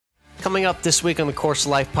Coming up this week on the Course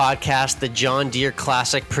of Life podcast, the John Deere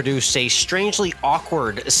Classic produced a strangely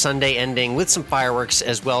awkward Sunday ending with some fireworks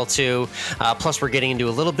as well too. Plus, we're getting into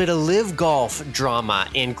a little bit of live golf drama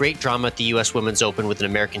and great drama at the U.S. Women's Open with an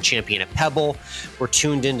American champion at Pebble. We're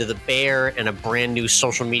tuned into the Bear and a brand new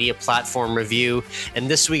social media platform review. And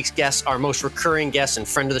this week's guest, our most recurring guest and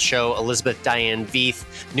friend of the show, Elizabeth Diane Veith.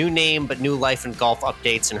 New name, but new life and golf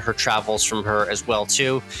updates and her travels from her as well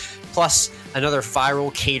too. Plus, another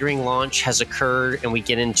viral catering launch has occurred, and we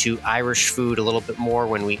get into Irish food a little bit more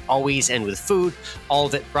when we always end with food. All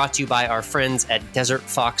of it brought to you by our friends at Desert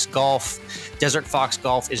Fox Golf. Desert Fox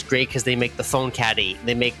Golf is great because they make the phone caddy,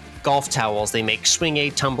 they make golf towels, they make swing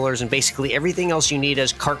aid tumblers, and basically everything else you need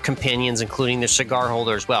as cart companions, including their cigar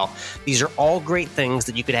holder as well. These are all great things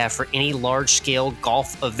that you could have for any large-scale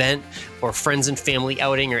golf event or friends and family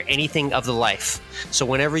outing or anything of the life. So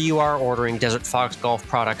whenever you are ordering Desert Fox Golf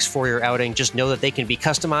products for your outing, just know that they can be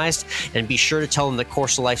customized, and be sure to tell them that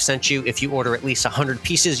Course of Life sent you. If you order at least 100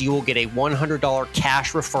 pieces, you will get a $100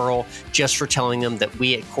 cash referral just for telling them that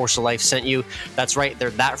we at Course of Life sent you. That's right,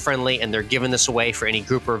 they're that friendly, and they're giving this away for any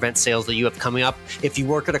group or event sales that you have coming up. If you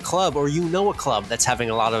work at a club or you know a club that's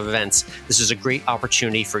having a lot of events, this is a great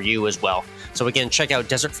opportunity for you as well. So again, check out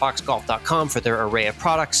desertfoxgolf.com for their array of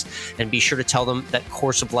products, and be sure to tell them that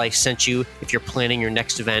Course of Life sent you if you're planning your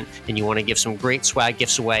next event and you want to give some great swag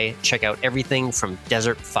gifts away. Check out everything from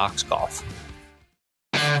Desert Fox Golf.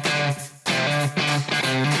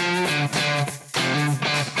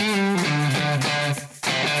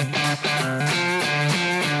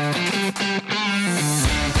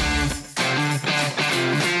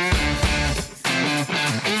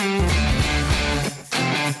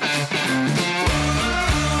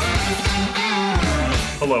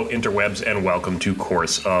 Hello, interwebs, and welcome to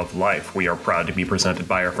Course of Life. We are proud to be presented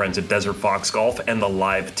by our friends at Desert Fox Golf and the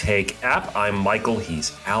Live Take app. I'm Michael,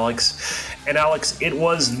 he's Alex. And Alex, it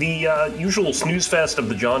was the usual snooze fest of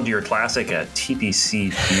the John Deere Classic at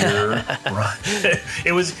TPC here.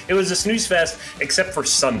 It was a snooze fest, except for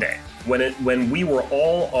Sunday, when we were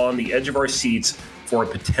all on the edge of our seats for a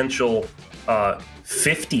potential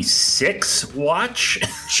 56 watch.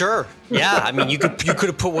 Sure. Yeah. I mean, you could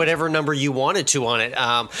have put whatever number you wanted to on it.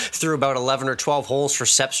 Through about 11 or 12 holes for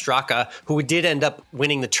Sepp Straka, who did end up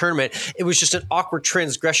winning the tournament. It was just an awkward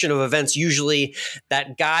transgression of events. Usually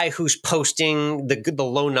that guy who's posting the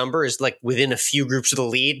low number is like within a few groups of the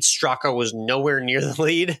lead. Straka was nowhere near the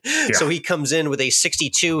lead. Yeah. So he comes in with a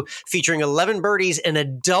 62 featuring 11 birdies and a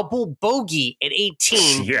double bogey at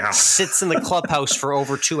 18. Yeah. Sits in the clubhouse for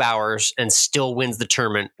over 2 hours and still wins the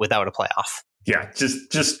tournament without a playoff. Yeah,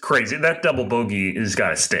 just crazy. That double bogey has got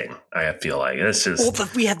to sting, I feel like. It's just, well,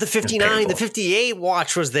 but we had the 59, the 58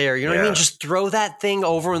 watch was there. You know what I mean? Just throw that thing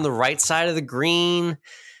over on the right side of the green.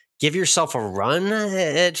 Give yourself a run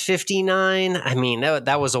at 59. I mean,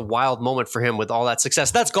 that was a wild moment for him with all that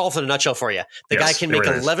success. That's golf in a nutshell for you. The guy can make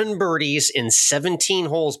 11 birdies in 17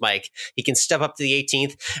 holes, Mike. He can step up to the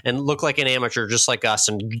 18th and look like an amateur just like us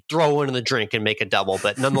and throw one in the drink and make a double.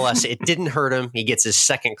 But nonetheless, it didn't hurt him. He gets his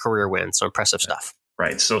second career win. So impressive stuff.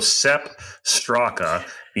 Right. So Sepp Straka,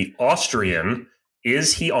 the Austrian,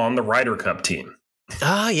 is he on the Ryder Cup team?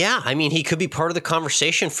 Yeah. I mean, he could be part of the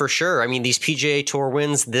conversation for sure. I mean, these PGA Tour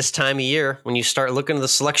wins this time of year, when you start looking at the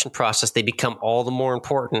selection process, they become all the more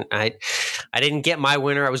important. I didn't get my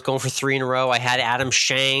winner. I was going for 3 in a row. I had Adam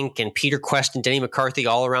Schenk and Peter Quest and Denny McCarthy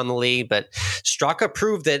all around the league, but Straka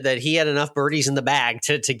proved that he had enough birdies in the bag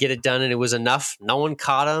to get it done, and it was enough. No one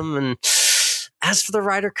caught him. And as for the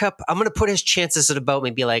Ryder Cup, I'm going to put his chances at about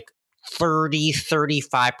maybe like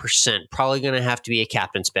 30-35%. Probably going to have to be a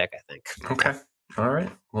captain's pick, I think. Okay. All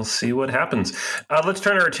right. We'll see what happens. Let's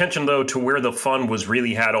turn our attention, though, to where the fun was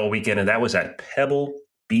really had all weekend, and that was at Pebble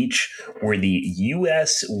Beach, where the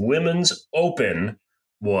U.S. Women's Open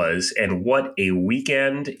was. And what a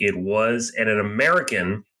weekend it was. And an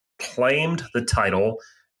American claimed the title.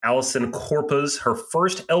 Allison Corpuz, her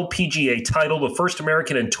first LPGA title, the first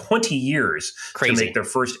American in 20 years to make their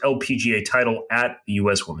first LPGA title at the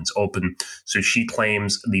U.S. Women's Open. So she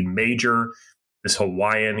claims the major. This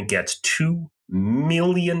Hawaiian gets $2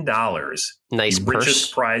 million. Nice the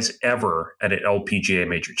richest prize ever at an LPGA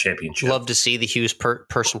major championship. Love to see the Hughes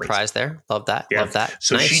person prize there. Love that. Yeah. Love that.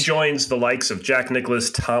 So she joins the likes of Jack Nicklaus,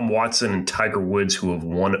 Tom Watson, and Tiger Woods, who have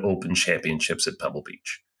won Open championships at Pebble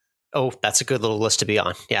Beach. Oh, that's a good little list to be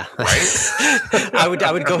on. Yeah. Right? I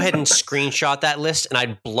would go ahead and screenshot that list and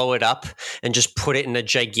I'd blow it up and just put it in a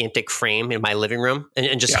gigantic frame in my living room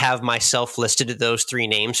and just have myself listed to those three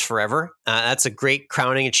names forever. That's a great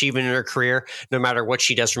crowning achievement in her career, no matter what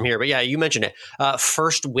she does from here. But yeah, you mentioned it.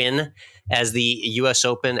 First win as the U.S.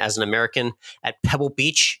 Open as an American at Pebble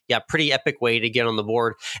Beach. Yeah, pretty epic way to get on the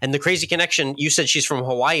board. And the crazy connection, you said she's from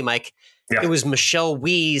Hawaii, Mike. Yeah. It was Michelle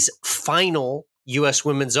Wie's final U.S.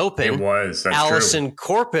 Women's Open. It was. That's Allison true.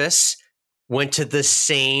 Corpus went to the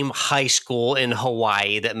same high school in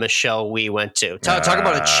Hawaii that Michelle Wie went to. Talk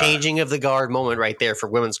about a changing of the guard moment right there for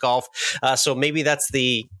women's golf. So maybe that's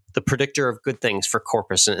the predictor of good things for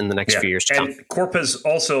Corpus in the next few years to come. And Corpus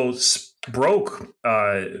also broke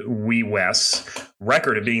Wie West's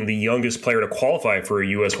record of being the youngest player to qualify for a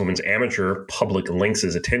U.S. Women's Amateur Public Links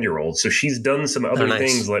as a 10-year-old. So she's done some other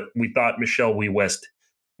things that we thought Michelle Wie West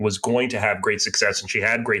was going to have great success, and she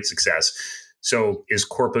had great success. So is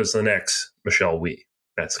Corpus the next Michelle Wie?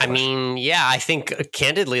 That's the question. I think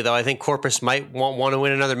candidly, though, I think Corpus might want to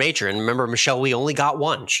win another major. And remember, Michelle Wie only got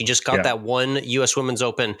one. She just got that one U.S. Women's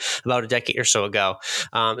Open about a decade or so ago.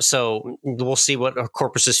 So we'll see what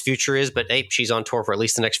Corpus's future is. But hey, she's on tour for at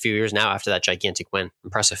least the next few years now after that gigantic win.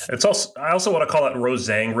 Impressive. I also want to call out Rose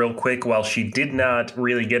Zhang real quick. While she did not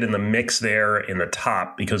really get in the mix there in the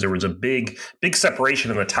top because there was a big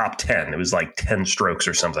separation in the top 10. It was like 10 strokes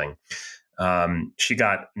or something. She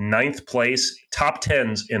got 9th place, top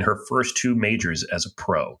 10s in her first 2 majors as a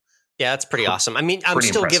pro. Yeah, that's pretty awesome. I mean, I'm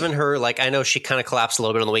still giving her, like, I know she kind of collapsed a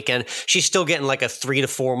little bit on the weekend. She's still getting like a 3 to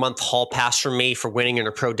 4 month hall pass from me for winning in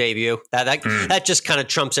her pro debut. That just kind of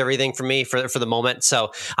trumps everything for me for the moment.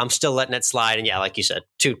 So I'm still letting it slide. And yeah, like you said,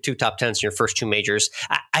 two top 10s in your first 2 majors.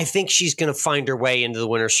 I think she's going to find her way into the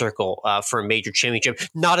winner's circle for a major championship.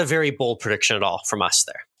 Not a very bold prediction at all from us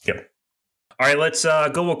there. Yep. All right, let's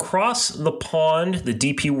go across the pond. The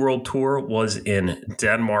DP World Tour was in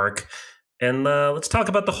Denmark. And let's talk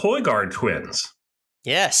about the Højgaard twins.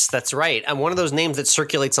 Yes, that's right. And one of those names that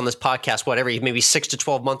circulates on this podcast, every maybe 6 to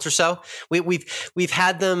 12 months or so. We've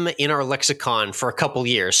had them in our lexicon for a couple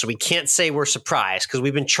years, so we can't say we're surprised because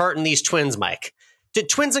we've been charting these twins, Mike.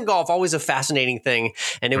 Twins in golf, always a fascinating thing.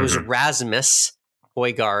 And it was Rasmus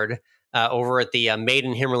Højgaard over at the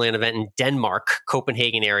Maiden Himmerland event in Denmark,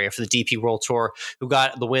 Copenhagen area for the DP World Tour, who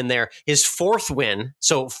got the win there. His 4th win.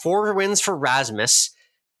 So 4 wins for Rasmus,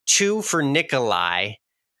 2 for Nikolai.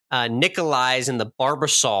 Nikolai's in the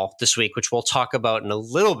Barbasol this week, which we'll talk about in a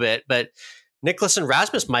little bit. But Nicholas and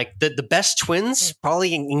Rasmus, Mike, the best twins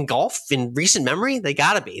probably in golf in recent memory. They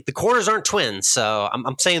got to be. The Quarters aren't twins, so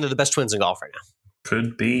I'm saying they're the best twins in golf right now.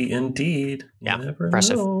 Could be indeed. Yeah,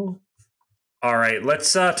 impressive. Know. All right,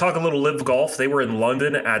 let's talk a little live golf. They were in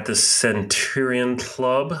London at the Centurion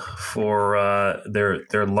Club for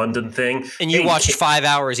their London thing. And you watched 5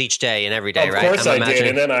 hours each day and every day, right? Of course I did.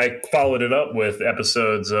 And then I followed it up with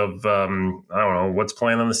episodes of, I don't know, what's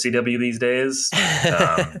playing on the CW these days?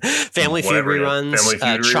 Family Feud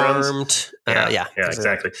reruns, Charmed. Yeah,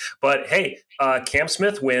 exactly. But hey, Cam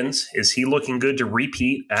Smith wins. Is he looking good to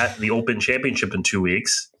repeat at the Open Championship in 2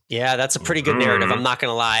 weeks? Yeah, that's a pretty good narrative. I'm not going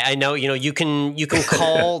to lie. I know, you can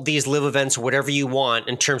call these live events whatever you want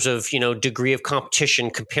in terms of, degree of competition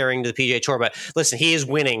comparing to the PGA Tour. But listen, he is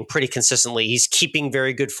winning pretty consistently. He's keeping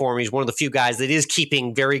very good form. He's one of the few guys that is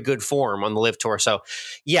keeping very good form on the Live Tour. So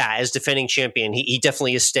yeah, as defending champion, he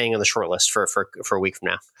definitely is staying on the short list for a week from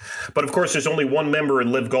now. But of course, there's only one member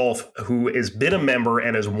in Live Golf who has been a member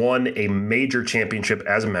and has won a major championship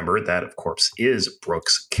as a member. That, of course, is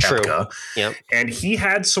Brooks Koepka. True. Yep. And he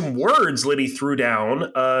had some words Liddy threw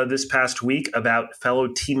down this past week about fellow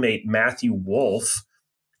teammate Matthew Wolff.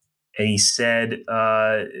 And he said,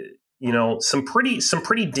 some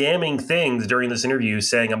pretty damning things during this interview,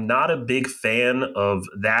 saying, I'm not a big fan of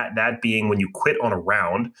that being when you quit on a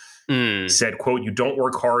round. He said, quote, you don't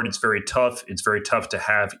work hard. It's very tough. It's very tough to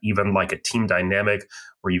have even like a team dynamic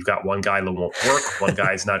where you've got one guy that won't work. One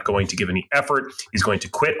guy's not going to give any effort. He's going to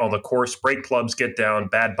quit on the course, break clubs, get down,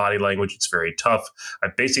 bad body language. It's very tough.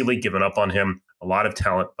 I've basically given up on him. A lot of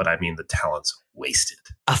talent, but I mean, the talent's wasted.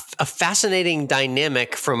 A fascinating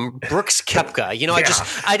dynamic from Brooks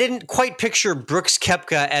Koepka. I didn't quite picture Brooks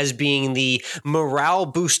Koepka as being the morale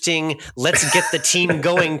boosting, let's get the team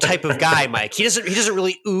going type of guy, Mike. He doesn't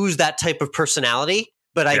really ooze that type of personality.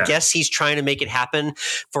 But I guess he's trying to make it happen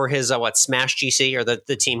for his Smash GC or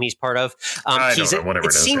the team he's part of.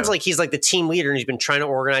 It seems like he's like the team leader, and he's been trying to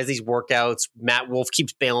organize these workouts. Matt Wolff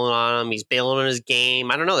keeps bailing on him. He's bailing on his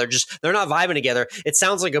game. I don't know. They're not vibing together. It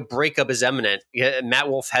sounds like a breakup is imminent. Matt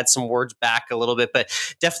Wolff had some words back a little bit, but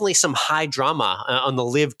definitely some high drama on the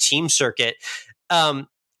Live team circuit.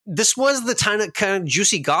 this was the kind of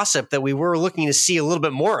juicy gossip that we were looking to see a little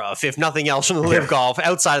bit more of, if nothing else, from the live golf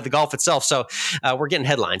outside of the golf itself. So we're getting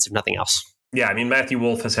headlines, if nothing else. Yeah, I mean, Matthew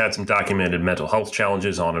Wolff has had some documented mental health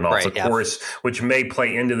challenges on and off the course, which may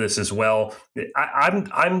play into this as well.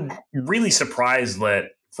 I'm really surprised that,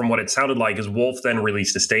 from what it sounded like, is Wolff then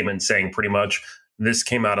released a statement saying pretty much this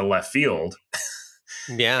came out of left field.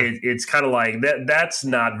 Yeah, it's kind of like that's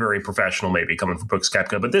not very professional, maybe coming from Brooks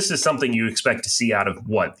Koepka, but this is something you expect to see out of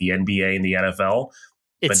the NBA and the NFL.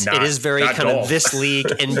 It is very kind of this league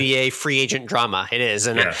NBA free agent drama. It is.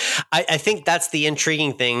 And I think that's the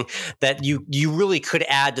intriguing thing that you really could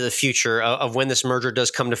add to the future of when this merger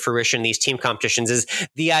does come to fruition, these team competitions, is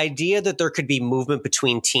the idea that there could be movement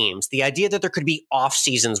between teams, the idea that there could be off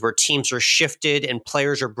seasons where teams are shifted and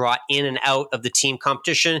players are brought in and out of the team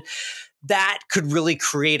competition. That could really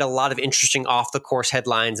create a lot of interesting off-the-course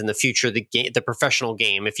headlines in the future of the professional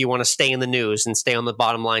game. If you want to stay in the news and stay on the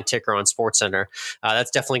bottom line ticker on SportsCenter,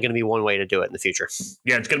 that's definitely going to be one way to do it in the future.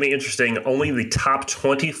 Yeah, it's going to be interesting. Only the top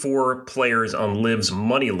 24 players on LIV's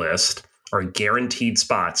money list are guaranteed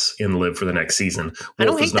spots in LIV for the next season.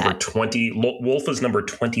 Wolff is number 20. Wolff is number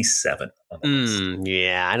 27 on the list.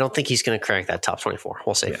 Yeah, I don't think he's going to crack that top 24.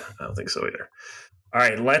 We'll see. Yeah, I don't think so either. All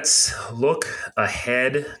right, let's look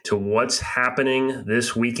ahead to what's happening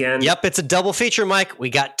this weekend. Yep, it's a double feature, Mike. We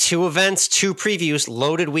got 2 events, 2 previews,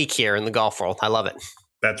 loaded week here in the golf world. I love it.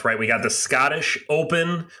 That's right. We got the Scottish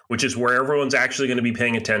Open, which is where everyone's actually going to be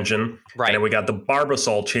paying attention. Right. And then we got the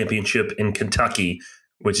Barbasol Championship in Kentucky,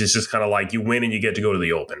 which is just kind of like you win and you get to go to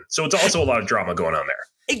the Open. So it's also a lot of drama going on there.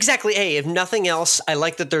 Exactly. Hey, if nothing else, I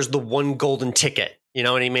like that there's the one golden ticket. You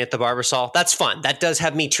know what I mean? At the Barbasol. That's fun. That does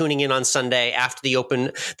have me tuning in on Sunday after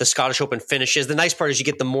the Scottish Open finishes. The nice part is you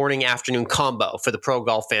get the morning afternoon combo for the pro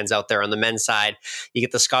golf fans out there on the men's side. You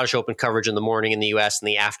get the Scottish Open coverage in the morning in the US. In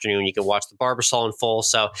the afternoon, you can watch the Barbasol in full.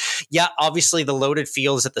 So yeah, obviously the loaded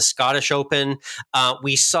fields at the Scottish Open.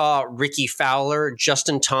 We saw Ricky Fowler,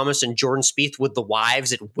 Justin Thomas, and Jordan Spieth with the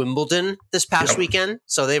wives at Wimbledon this past weekend.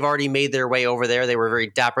 So they've already made their way over there. They were very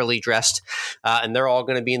dapperly dressed, and they're all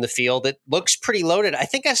going to be in the field. It looks pretty loaded. I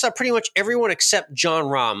think I saw pretty much everyone except Jon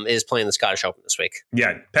Rahm is playing the Scottish Open this week.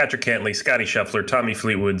 Yeah, Patrick Cantlay, Scotty Scheffler, Tommy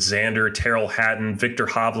Fleetwood, Xander, Terrell Hatton, Victor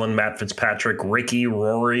Hovland, Matt Fitzpatrick, Ricky,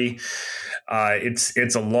 Rory.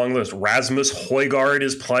 It's a long list. Rasmus Højgaard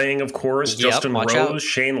is playing, of course. Justin Rose, out.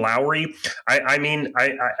 Shane Lowry. I mean,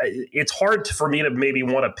 it's hard for me to maybe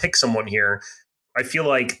want to pick someone here. I feel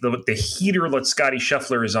like the heater that Scotty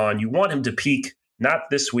Scheffler is on, you want him to peak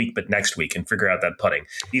not this week, but next week, and figure out that putting.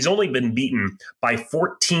 He's only been beaten by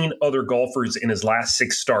 14 other golfers in his last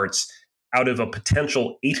 6 starts out of a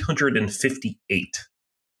potential 858.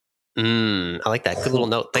 I like that. Good little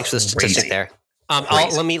note. Thanks for the statistic there.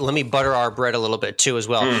 Let me butter our bread a little bit too as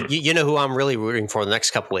well. You know who I'm really rooting for the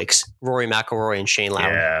next couple weeks? Rory McIlroy and Shane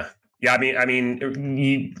Lowry. Yeah. I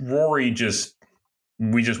mean, Rory just.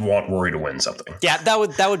 We just want Rory to win something. Yeah,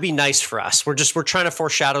 that would be nice for us. We're trying to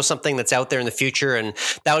foreshadow something that's out there in the future, and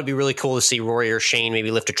that would be really cool to see Rory or Shane maybe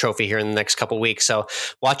lift a trophy here in the next couple of weeks. So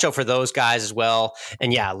watch out for those guys as well.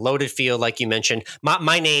 And yeah, loaded field like you mentioned.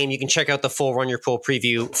 My name, you can check out the full Run Your Pool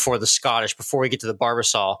preview for the Scottish before we get to the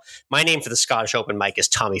Barbasol. My name for the Scottish Open, Mike, is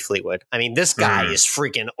Tommy Fleetwood. I mean, this guy is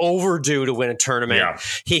freaking overdue to win a tournament. Yeah.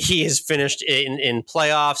 He has finished in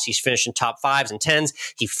playoffs. He's finished in top 5s and 10s.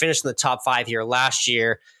 He finished in the top 5 here last year.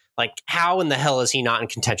 Like, how in the hell is he not in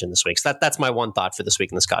contention this week? So that's my one thought for this week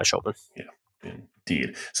in the Scottish Open. Yeah,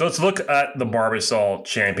 indeed. So let's look at the Barbasol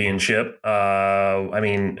Championship. I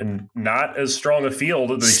mean, not as strong a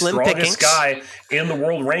field. The Slim strongest pickings. guy in the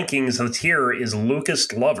world rankings that's here is Lucas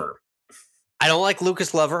Glover. I don't like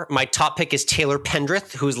Lucas Glover. My top pick is Taylor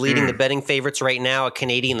Pendrith, who's leading the betting favorites right now, a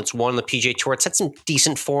Canadian that's won the PGA Tour. It's had some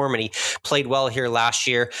decent form, and he played well here last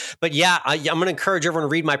year. But yeah, I'm going to encourage everyone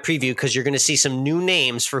to read my preview because you're going to see some new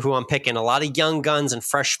names for who I'm picking. A lot of young guns and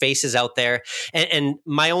fresh faces out there. And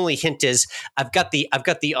my only hint is I've got the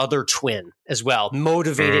other twin as well,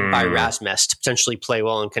 motivated by Rasmus to potentially play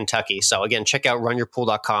well in Kentucky. So again, check out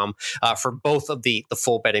runyourpool.com for both of the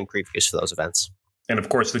full betting previews for those events. And of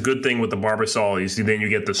course, the good thing with the Barbasol is then you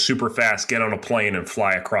get the super fast get on a plane and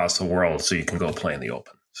fly across the world so you can go play in the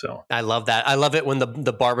Open. So I love that. I love it when the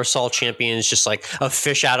Barbasol champion is just like a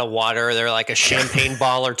fish out of water. They're like a champagne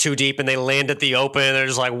ball or 2 deep and they land at the Open. They're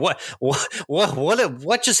just like, what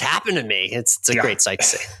just happened to me? It's a great sight to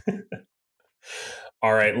see.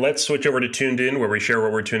 All right, let's switch over to Tuned In, where we share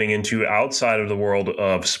what we're tuning into outside of the world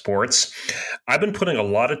of sports. I've been putting a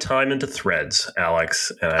lot of time into Threads,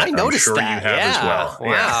 Alex, and I I'm noticed sure that. you have as well.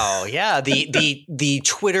 Wow. Yeah. The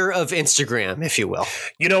Twitter of Instagram, if you will.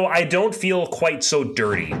 You know, I don't feel quite so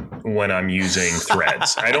dirty when I'm using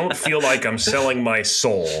Threads. I don't feel like I'm selling my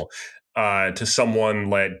soul to someone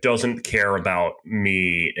that doesn't care about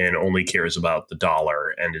me and only cares about the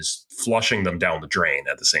dollar and is flushing them down the drain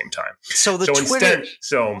at the same time. So Twitter,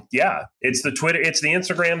 it's the Twitter, it's the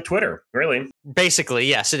Instagram Twitter, really. Basically,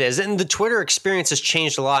 yes, it is. And the Twitter experience has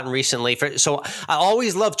changed a lot recently. So I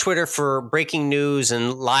always love Twitter for breaking news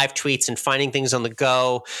and live tweets and finding things on the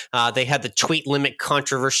go. They had the tweet limit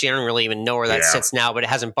controversy. I don't really even know where that sits now, but it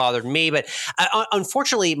hasn't bothered me. But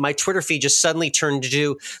unfortunately, my Twitter feed just suddenly turned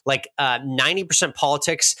to like 90%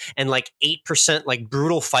 politics and like 8% like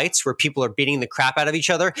brutal fights where people are beating the crap out of each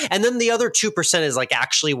other. And then the other 2% is like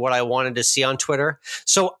actually what I wanted to see on Twitter.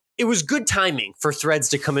 So it was good timing for Threads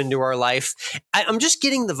to come into our life. I'm just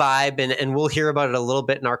getting the vibe, and we'll hear about it a little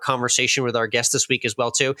bit in our conversation with our guest this week as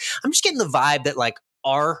well, too. I'm just getting the vibe that like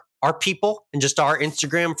our people and just our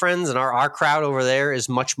Instagram friends and our crowd over there is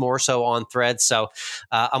much more so on Threads. So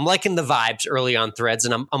I'm liking the vibes early on Threads,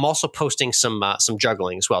 and I'm also posting some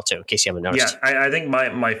juggling as well, too, in case you haven't noticed. Yeah, I think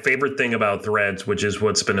my favorite thing about Threads, which is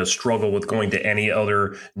what's been a struggle with going to any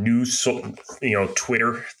other news,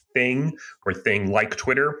 Twitter thing or thing like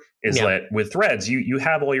Twitter, is that with Threads, you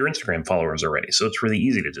have all your Instagram followers already. So it's really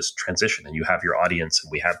easy to just transition, and you have your audience,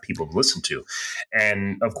 and we have people to listen to.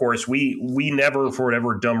 And of course, we never, for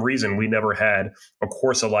whatever dumb reason, we never had a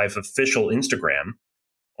Course of Life official Instagram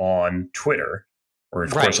on Twitter, or a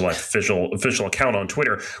Course of Life official account on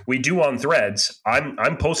Twitter. We do on Threads.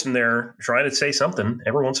 I'm posting there, trying to say something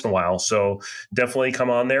every once in a while. So definitely come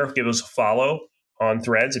on there, give us a follow on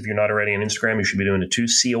Threads. If you're not already on Instagram, you should be doing it too.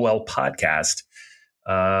 COL podcast.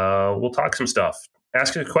 We'll talk some stuff.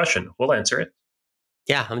 Ask a question. We'll answer it.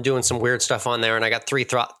 Yeah, I'm doing some weird stuff on there, and I got 3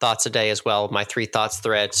 thoughts a day as well. My 3 thoughts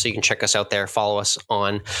thread, so you can check us out there. Follow us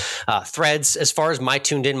on Threads. As far as my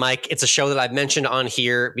Tuned In, Mike, it's a show that I've mentioned on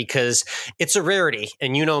here because it's a rarity.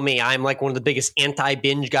 And you know me, I'm like one of the biggest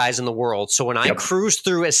anti-binge guys in the world. So when I cruise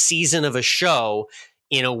through a season of a show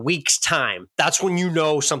in a week's time, that's when you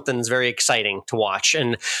know something's very exciting to watch.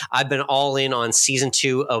 And I've been all in on season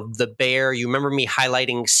 2 of The Bear. You remember me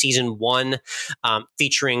highlighting season 1,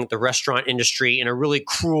 featuring the restaurant industry in a really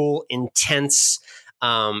cruel, intense,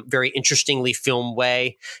 very interestingly filmed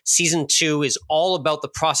way. Season 2 is all about the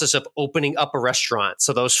process of opening up a restaurant.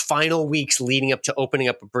 So those final weeks leading up to opening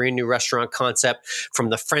up a brand new restaurant concept, from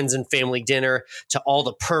the friends and family dinner to all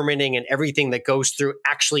the permitting and everything that goes through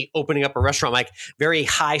actually opening up a restaurant, like very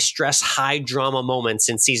high stress, high drama moments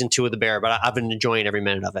in season 2 of The Bear, but I've been enjoying every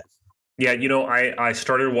minute of it. Yeah, I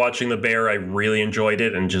started watching The Bear. I really enjoyed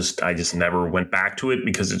it, and I just never went back to it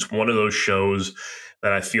because it's one of those shows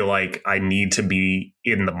that I feel like I need to be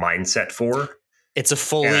in the mindset for. It's a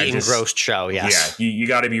fully engrossed show, yes. Yeah, you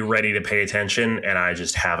got to be ready to pay attention, and I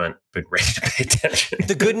just haven't been ready to pay attention.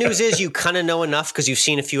 The good news is you kind of know enough because you've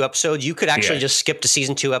seen a few episodes. You could actually just skip to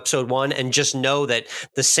season 2, episode 1, and just know that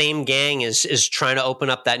the same gang is trying to open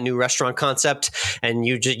up that new restaurant concept, and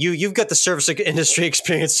you've got the service industry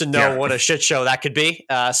experience to know what a shit show that could be.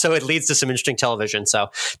 So it leads to some interesting television. So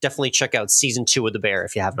definitely check out season 2 of The Bear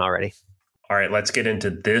if you haven't already. All right, let's get into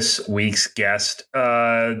this week's guest.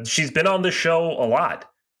 She's been on the show a lot.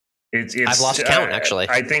 I've lost count, actually.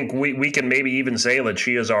 I think we can maybe even say that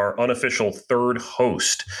she is our unofficial 3rd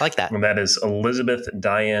host. I like that. And that is Elizabeth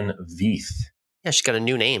Diane Veith. Yeah, she's got a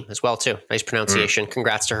new name as well, too. Nice pronunciation.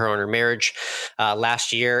 Congrats to her on her marriage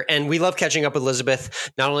last year. And we love catching up with Elizabeth,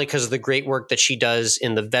 not only because of the great work that she does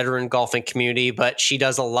in the veteran golfing community, but she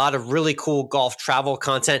does a lot of really cool golf travel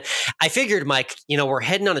content. I figured, Mike, we're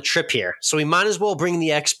heading on a trip here, so we might as well bring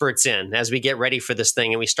the experts in as we get ready for this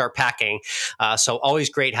thing and we start packing. So always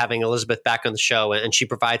great having Elizabeth back on the show, and she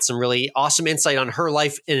provides some really awesome insight on her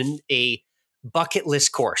life in a bucket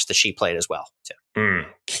list course that she played as well, too.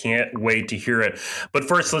 Can't wait to hear it. But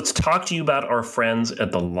first, let's talk to you about our friends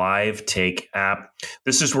at the Live Take app.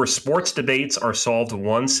 This is where sports debates are solved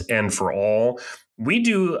once and for all. We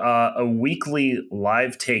do a weekly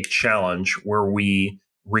Live Take challenge where we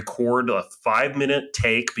record a 5-minute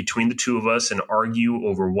take between the two of us and argue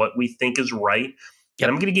over what we think is right. And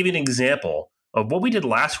I'm going to give you an example of what we did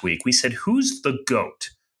last week. We said, who's the GOAT,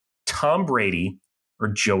 Tom Brady or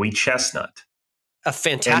Joey Chestnut? A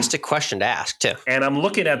fantastic question to ask, too. And I'm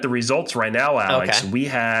looking at the results right now, Alex. Okay. We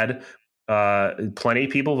had plenty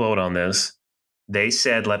of people vote on this. They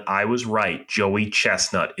said that I was right. Joey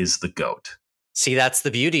Chestnut is the GOAT. See, that's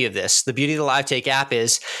the beauty of this. The beauty of the Live Take app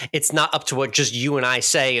is it's not up to what just you and I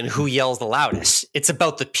say and who yells the loudest. It's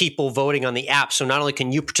about the people voting on the app. So not only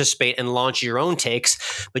can you participate and launch your own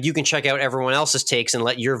takes, but you can check out everyone else's takes and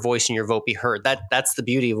let your voice and your vote be heard. That's the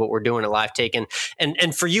beauty of what we're doing at Live Take.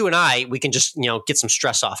 And for you and I, we can just get some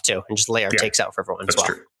stress off too and just lay our takes out for everyone as well.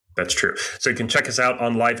 True. That's true. So you can check us out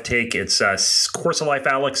on Live Take. It's Course of Life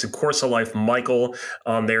Alex and Course of Life Michael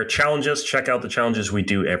on their challenges. Check out the challenges we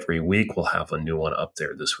do every week. We'll have a new one up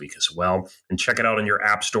there this week as well. And check it out on your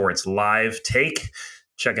app store. It's Live Take.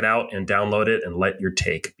 Check it out and download it and let your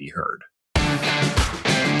take be heard.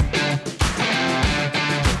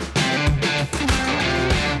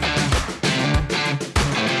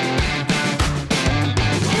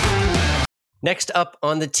 Next up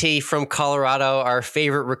on the tee from Colorado, our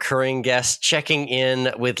favorite recurring guest, checking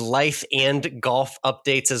in with life and golf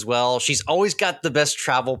updates as well. She's always got the best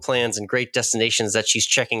travel plans and great destinations that she's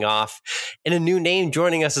checking off. And a new name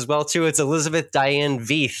joining us as well, too. It's Elizabeth Diane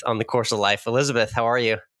Veith on the Course of Life. Elizabeth, how are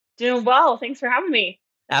you? Doing well. Thanks for having me.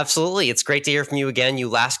 Absolutely. It's great to hear from you again. You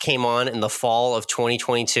last came on in the fall of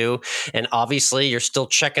 2022, and obviously you're still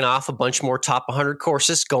checking off a bunch more top 100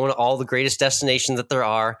 courses, going to all the greatest destinations that there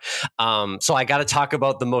are. So I got to talk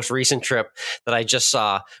about the most recent trip that I just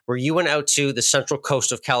saw, where you went out to the central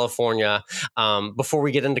coast of California. Before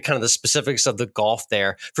we get into kind of the specifics of the golf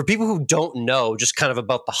there, for people who don't know, just kind of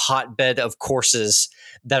about the hotbed of courses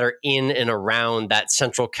that are in and around that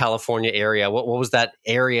central California area. What was that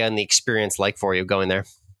area and the experience like for you going there?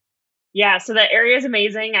 Yeah, so the area is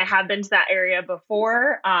amazing. I have been to that area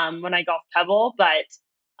before when I golfed Pebble, but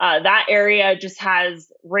that area just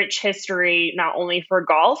has rich history, not only for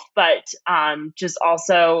golf, but just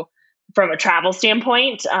also from a travel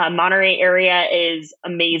standpoint. Monterey area is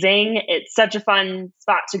amazing. It's such a fun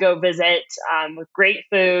spot to go visit with great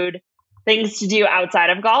food, things to do outside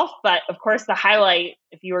of golf. But of course, the highlight,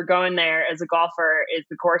 if you were going there as a golfer, is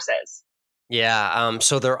the courses. Yeah,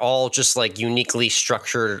 so they're all just like uniquely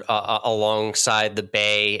structured alongside the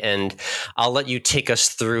bay, and I'll let you take us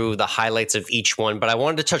through the highlights of each one, but I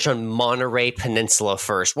wanted to touch on Monterey Peninsula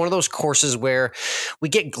first. One of those courses where we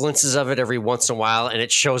get glimpses of it every once in a while, and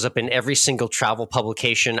it shows up in every single travel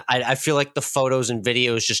publication. I feel like the photos and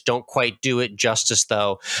videos just don't quite do it justice,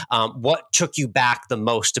 though. What took you back the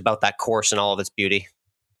most about that course and all of its beauty?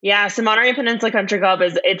 Yeah, so Monterey Peninsula Country Club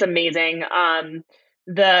it's amazing.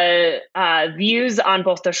 The views on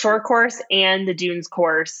both the shore course and the dunes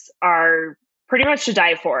course are pretty much to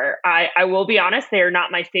die for. I will be honest, they are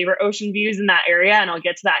not my favorite ocean views in that area, and I'll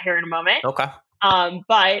get to that here in a moment. Okay.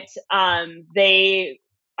 But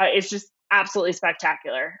it's just absolutely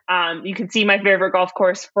spectacular. You can see my favorite golf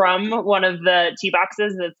course from one of the tee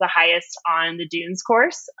boxes that's the highest on the dunes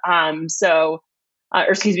course.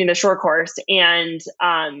 The shore course. And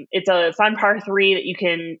it's a fun par 3 that you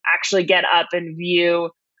can actually get up and view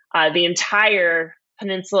the entire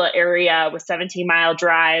peninsula area with 17-mile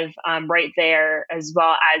drive right there, as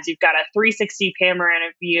well as you've got a 360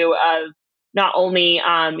 panoramic view of not only,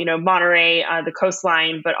 Monterey, the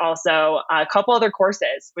coastline, but also a couple other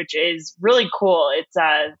courses, which is really cool. It's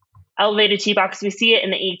a elevated tee box. We see it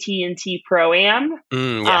in the AT&T Pro-Am.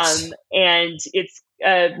 Yes. And it's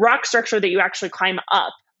a rock structure that you actually climb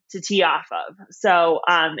up to tee off of. So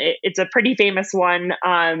it's a pretty famous one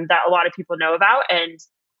that a lot of people know about. And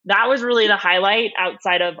that was really the highlight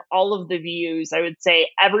outside of all of the views. I would say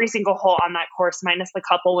every single hole on that course, minus the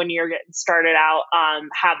couple when you're getting started out,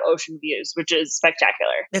 have ocean views, which is spectacular.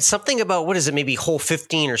 It's something about, what is it, maybe hole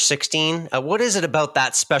 15 or 16? What is it about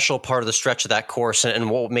that special part of the stretch of that course and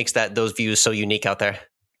what makes those views so unique out there?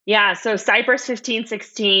 Yeah, so Cypress 15,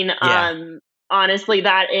 16, honestly,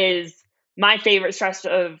 that is my favorite stretch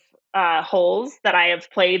of holes that I have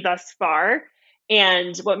played thus far.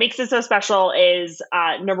 And what makes it so special is,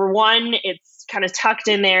 number one, it's kind of tucked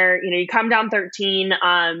in there. You come down 13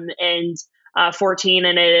 and 14,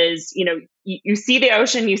 and it is, you see the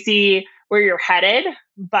ocean, you see where you're headed,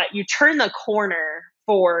 but you turn the corner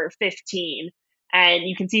for 15 and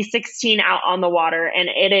you can see 16 out on the water, and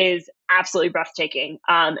it is absolutely breathtaking.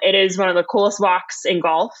 It is one of the coolest walks in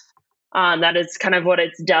golf. That is kind of what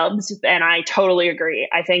it's dubbed. And I totally agree.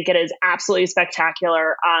 I think it is absolutely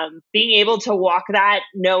spectacular. Being able to walk that,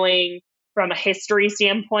 knowing from a history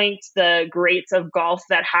standpoint, the greats of golf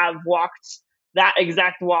that have walked that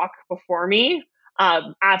exact walk before me,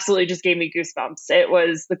 absolutely just gave me goosebumps. It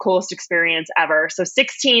was the coolest experience ever. So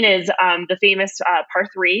 16 is the famous par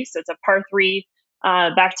 3. So it's a par 3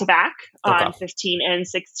 back to back on 15 and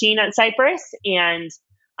 16 at Cypress. And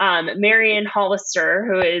Marion Hollister,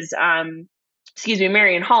 who is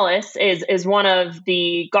Marianne Hollis is one of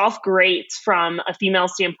the golf greats from a female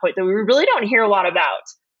standpoint that we really don't hear a lot about.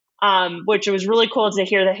 Which it was really cool to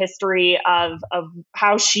hear the history of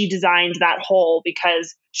how she designed that hole,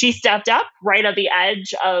 because she stepped up right at the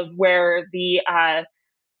edge of where the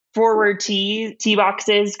forward tee box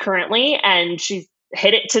is currently, and she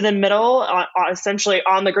hit it to the middle, essentially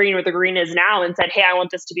on the green where the green is now, and said, "Hey, I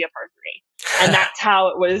want this to be a par three." And that's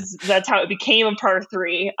how it became a par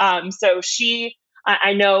three. So she,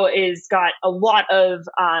 I know, is got a lot of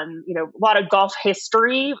golf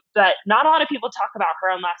history, but not a lot of people talk about her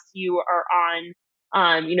unless you are on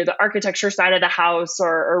the architecture side of the house,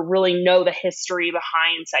 or really know the history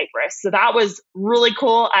behind Cypress. So that was really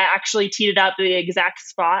cool. I actually teed it up the exact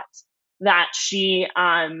spot that she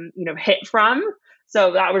hit from.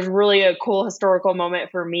 So that was really a cool historical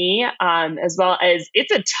moment for me, as well as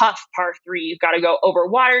it's a tough par three. You've got to go over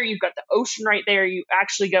water. You've got the ocean right there. You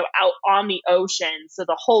actually go out on the ocean. So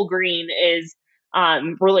the whole green is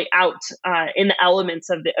really out in the elements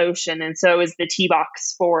of the ocean. And so is the tee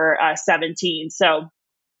box for 17. So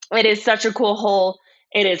it is such a cool hole.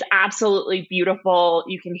 It is absolutely beautiful.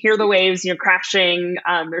 You can hear the waves, crashing.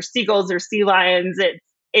 There's seagulls, there's sea lions.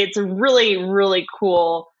 It's a really, really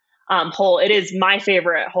cool hole. It is my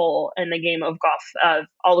favorite hole in the game of golf of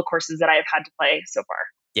all the courses that I've had to play so far.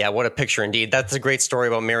 Yeah, what a picture indeed. That's a great story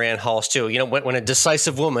about Marianne Hollis too. When a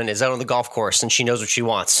decisive woman is out on the golf course and she knows what she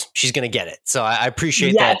wants, she's going to get it. So I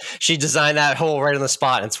appreciate that she designed that hole right on the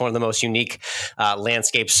spot. It's one of the most unique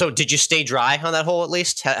landscapes. So did you stay dry on that hole at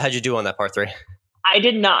least? How'd you do on that par three? I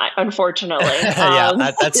did not, unfortunately.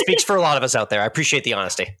 That speaks for a lot of us out there. I appreciate the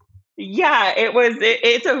honesty. Yeah,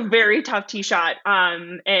 it's a very tough tee shot.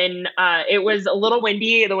 And it was a little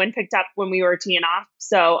windy. The wind picked up when we were teeing off.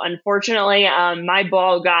 So unfortunately, my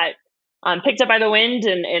ball got picked up by the wind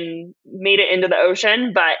and made it into the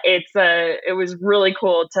ocean. But it was really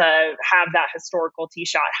cool to have that historical tee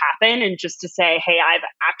shot happen, and just to say, hey, I've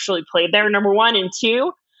actually played there, number one, and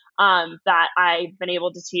two, that I've been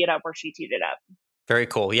able to tee it up where she teed it up. Very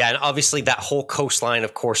cool. Yeah, and obviously that whole coastline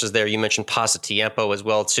of courses there. You mentioned Pasatiempo as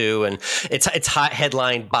well too, and it's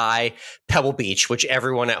headlined by Pebble Beach, which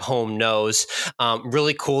everyone at home knows.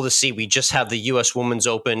 Really cool to see. We just have the U.S. Women's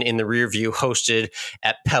Open in the rear view, hosted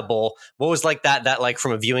at Pebble. What was like that like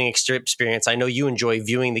from a viewing experience? I know you enjoy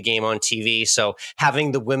viewing the game on TV, so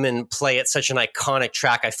having the women play at such an iconic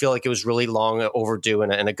track, I feel like it was really long overdue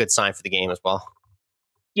and a good sign for the game as well.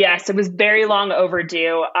 Yes, it was very long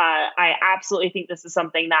overdue. I absolutely think this is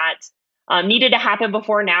something that needed to happen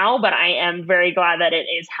before now, but I am very glad that it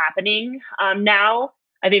is happening now.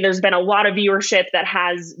 I think there's been a lot of viewership that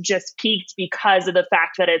has just peaked because of the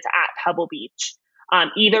fact that it's at Pebble Beach.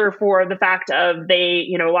 Either for the fact of a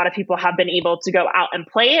lot of people have been able to go out and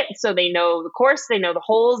play it, so they know the course, they know the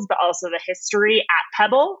holes, but also the history at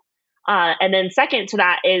Pebble. And then second to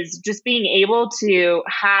that is just being able to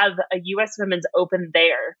have a U.S. Women's Open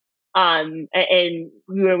there. And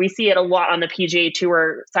we see it a lot on the PGA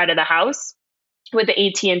Tour side of the house with the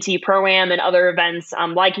AT&T Pro-Am and other events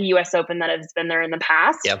like a U.S. Open that has been there in the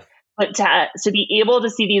past. Yep. But to be able to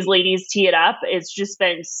see these ladies tee it up, it's just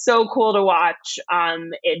been so cool to watch.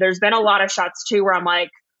 There's been a lot of shots too where I'm like,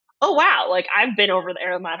 oh, wow, like I've been over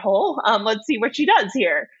there on that hole. Let's see what she does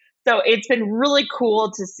here. So it's been really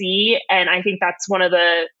cool to see. And I think that's one of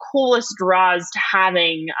the coolest draws to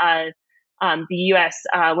having the U.S.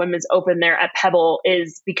 Women's Open there at Pebble,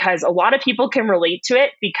 is because a lot of people can relate to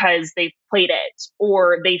it because they've played it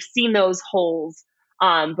or they've seen those holes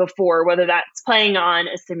before, whether that's playing on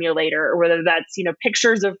a simulator or whether that's,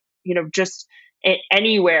 pictures of, just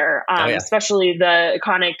anywhere, especially the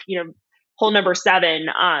iconic, hole number 7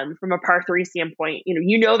 from a par 3 standpoint,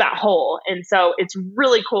 that hole. And so it's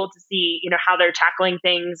really cool to see, how they're tackling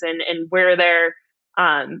things and where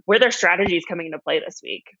their strategy is coming into play this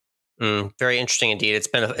week. Very interesting indeed. It's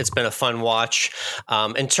been a fun watch.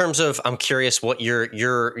 In terms of, I'm curious what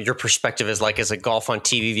your perspective is like as a golf on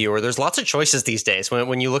TV viewer. There's lots of choices these days.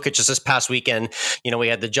 When you look at just this past weekend, we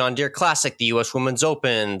had the John Deere Classic, the U.S. Women's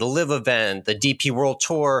Open, the Live event, the DP World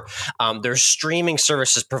Tour. There's streaming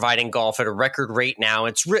services providing golf at a record rate now.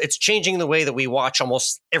 It's changing the way that we watch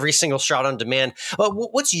almost every single shot on demand.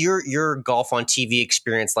 What's your golf on TV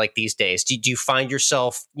experience like these days? Do you find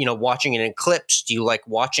yourself watching it in clips? Do you like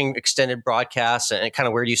watching extended broadcasts, and kind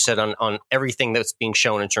of where do you sit on everything that's being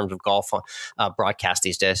shown in terms of golf broadcast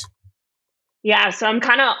these days? Yeah, so I'm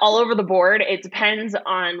kind of all over the board. It depends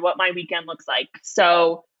on what my weekend looks like.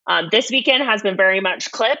 So this weekend has been very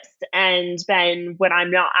much clips, and been when I'm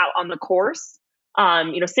not out on the course,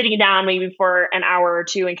 sitting down maybe for an hour or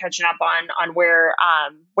two and catching up on where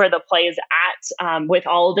the play is at with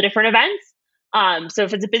all of the different events. So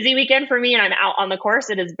if it's a busy weekend for me and I'm out on the course,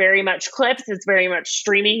 it is very much clips. It's very much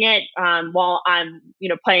streaming it while I'm,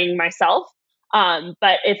 playing myself.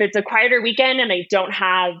 But if it's a quieter weekend and I don't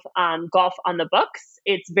have golf on the books,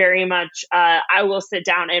 it's very much I will sit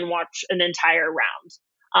down and watch an entire round,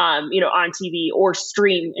 on TV or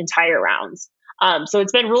stream entire rounds. So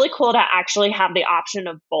it's been really cool to actually have the option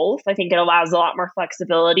of both. I think it allows a lot more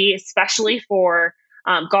flexibility, especially for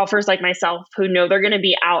golfers like myself who know they're going to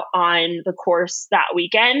be out on the course that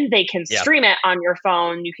weekend. They can stream it on your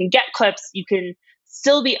phone. You can get clips. You can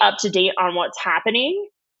still be up to date on what's happening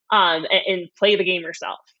and play the game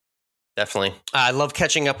yourself. Definitely. I love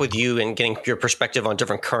catching up with you and getting your perspective on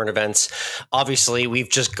different current events. Obviously, we've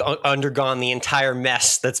just undergone the entire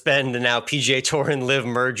mess that's been the now PGA Tour and LIV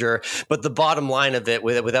merger. But the bottom line of it,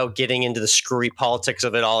 without getting into the screwy politics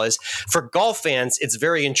of it all, is for golf fans, it's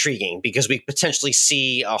very intriguing because we potentially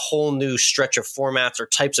see a whole new stretch of formats or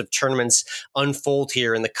types of tournaments unfold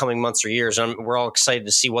here in the coming months or years. And we're all excited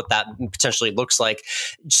to see what that potentially looks like.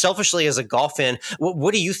 Selfishly, as a golf fan,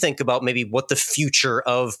 what do you think about maybe what the future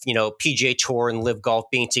of, PGA Tour and LIV Golf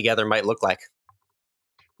being together might look like?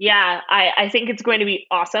 Yeah, I think it's going to be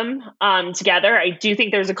awesome together. I do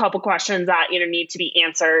think there's a couple questions that need to be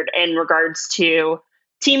answered in regards to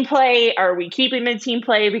team play. Are we keeping the team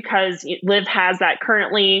play because LIV has that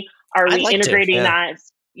currently? Are we integrating that?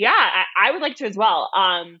 Yeah, I would like to as well.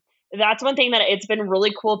 That's one thing that it's been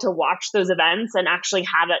really cool to watch those events and actually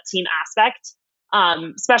have that team aspect.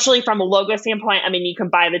 Especially from a logo standpoint. I mean, you can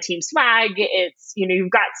buy the team swag. It's,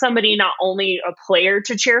 you've got somebody, not only a player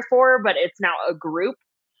to cheer for, but it's now a group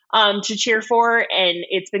to cheer for. And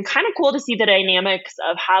it's been kind of cool to see the dynamics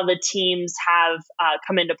of how the teams have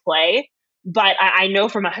come into play. But I know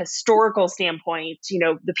from a historical standpoint,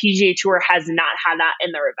 the PGA Tour has not had that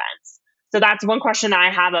in their events. So that's one question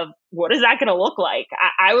I have of what is that going to look like?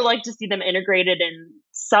 I would like to see them integrated in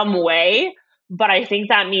some way. But I think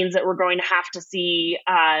that means that we're going to have to see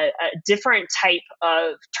a different type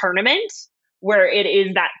of tournament where it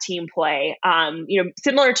is that team play,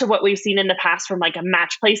 similar to what we've seen in the past from like a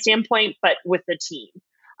match play standpoint, but with the team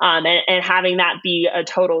and having that be a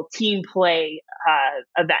total team play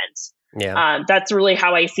event. Yeah, that's really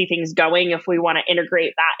how I see things going if we want to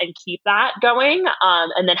integrate that and keep that going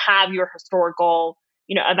and then have your historical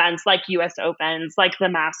events like US Opens, like the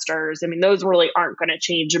Masters. I mean, those really aren't going to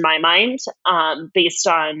change in my mind based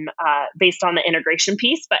on the integration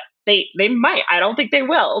piece, but they might. I don't think they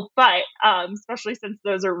will, but especially since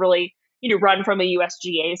those are really, run from a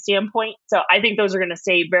USGA standpoint. So I think those are going to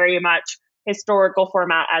stay very much historical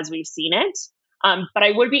format as we've seen it. But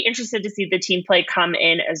I would be interested to see the team play come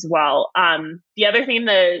in as well. The other thing,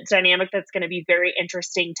 the dynamic that's going to be very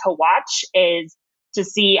interesting to watch is to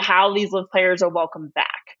see how these LIV players are welcomed back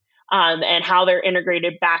and how they're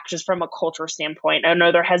integrated back just from a culture standpoint. I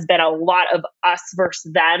know there has been a lot of us versus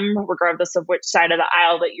them, regardless of which side of the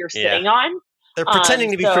aisle that you're sitting on. They're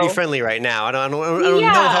pretending to be pretty friendly right now. I don't know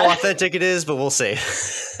how authentic it is, but we'll see.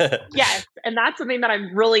 Yes, and that's something that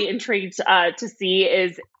I'm really intrigued to see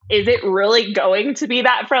is it really going to be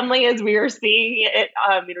that friendly as we are seeing it,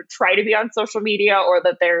 try to be on social media, or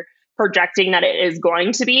that they're projecting that it is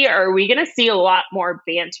going to be? Or are we going to see a lot more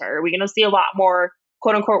banter? Are we going to see a lot more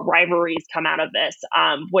quote unquote rivalries come out of this?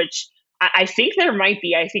 Which I think there might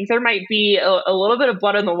be. I think there might be a little bit of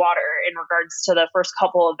blood in the water in regards to the first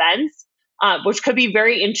couple events, which could be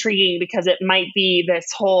very intriguing because it might be this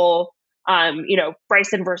whole,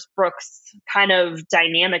 Bryson versus Brooks kind of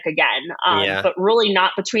dynamic again, but really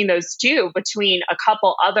not between those two, between a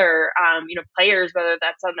couple other, players, whether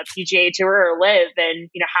that's on the PGA Tour or LIV, and,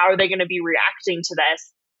 how are they going to be reacting to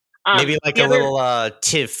this? Maybe like a little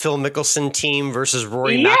Phil Mickelson team versus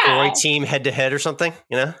Rory McIlroy team head to head or something,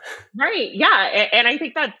 Right. Yeah. And I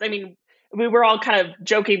think we were all kind of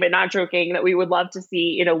joking, but not joking, that we would love to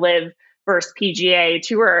see, LIV versus PGA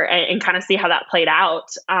Tour and kind of see how that played out.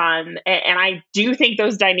 And I do think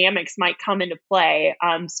those dynamics might come into play,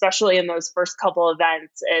 especially in those first couple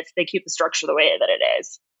events, if they keep the structure the way that it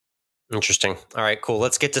is. Interesting. All right, cool.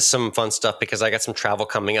 Let's get to some fun stuff because I got some travel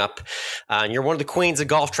coming up. And you're one of the queens of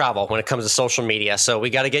golf travel when it comes to social media. So we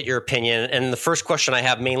got to get your opinion. And the first question I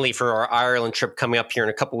have mainly for our Ireland trip coming up here in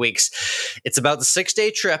a couple weeks, it's about the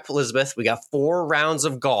 6-day trip, Elizabeth. We got 4 rounds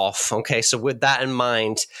of golf. Okay, so with that in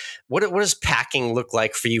mind, what does packing look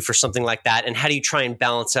like for you for something like that? And how do you try and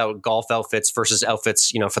balance out golf outfits versus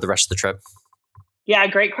outfits, for the rest of the trip? Yeah,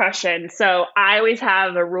 great question. So I always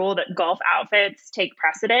have a rule that golf outfits take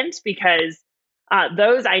precedent because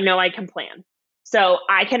those I know I can plan. So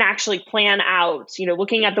I can actually plan out,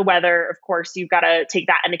 looking at the weather. Of course, you've got to take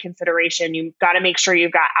that into consideration. You've got to make sure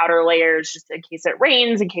you've got outer layers just in case it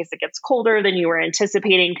rains, in case it gets colder than you were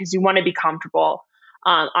anticipating, because you want to be comfortable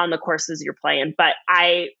on the courses you're playing. But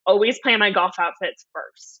I always plan my golf outfits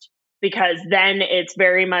first, because then it's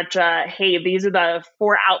very much hey, these are the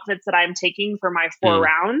 4 outfits that I'm taking for my 4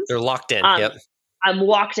 rounds. They're locked in. Yep. I'm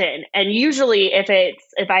locked in. And usually if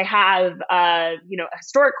I have a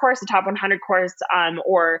historic course, a top 100 course,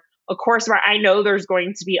 or a course where I know there's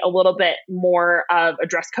going to be a little bit more of a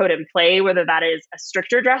dress code in play, whether that is a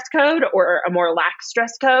stricter dress code or a more lax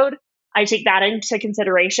dress code, I take that into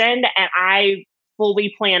consideration and I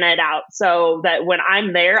fully plan it out so that when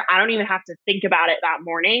I'm there, I don't even have to think about it that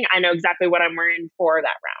morning. I know exactly what I'm wearing for that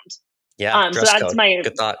round. Yeah. So that's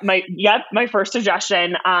code. my first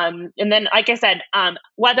suggestion. And then, like I said,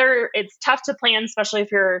 weather, it's tough to plan, especially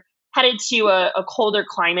if you're headed to a colder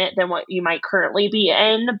climate than what you might currently be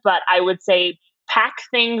in. But I would say pack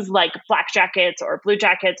things like black jackets or blue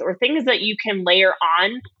jackets or things that you can layer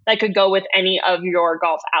on that could go with any of your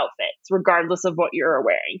golf outfits, regardless of what you're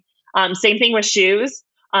wearing. Same thing with shoes.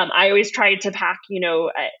 I always try to pack,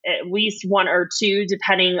 at least 1 or 2,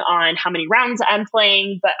 depending on how many rounds I'm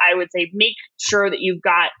playing. But I would say make sure that you've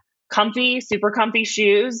got comfy, super comfy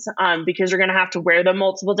shoes, because you're going to have to wear them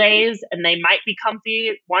multiple days, and they might be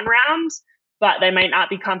comfy one round, but they might not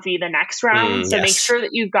be comfy the next round. So make sure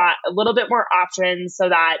that you've got a little bit more options so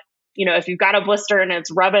that, if you've got a blister and it's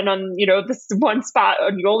rubbing on, this one spot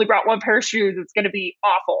and you only brought 1 pair of shoes, it's going to be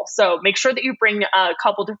awful. So make sure that you bring a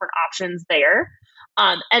couple different options there.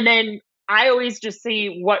 And then I always just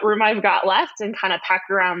see what room I've got left and kind of pack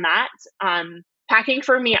around that. Packing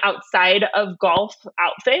for me outside of golf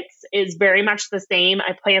outfits is very much the same.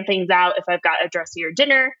 I plan things out if I've got a dressier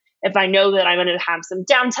dinner, if I know that I'm going to have some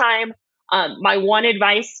downtime. My one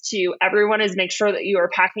advice to everyone is make sure that you are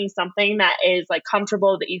packing something that is like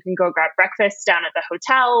comfortable, that you can go grab breakfast down at the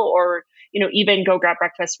hotel, or, even go grab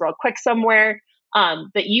breakfast real quick somewhere.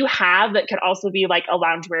 That you have that could also be like a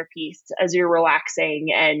loungewear piece as you're relaxing,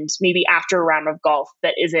 and maybe after a round of golf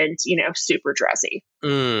that isn't, super dressy.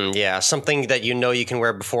 Yeah, something that you can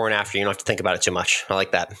wear before and after. You don't have to think about it too much. I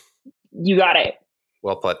like that. You got it.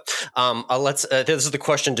 Well put. This is the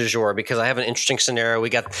question du jour, because I have an interesting scenario.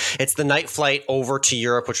 It's the night flight over to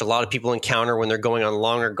Europe, which a lot of people encounter when they're going on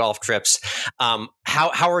longer golf trips. How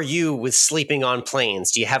are you with sleeping on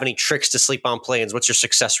planes? Do you have any tricks to sleep on planes? What's your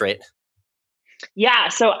success rate? Yeah.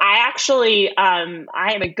 So I actually, I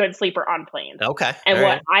am a good sleeper on planes. Okay. And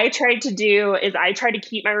what I try to do is I try to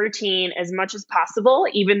keep my routine as much as possible,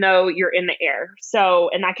 even though you're in the air. So,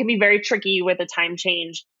 and that can be very tricky with a time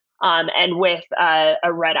change, and with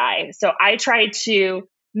a red eye. So I try to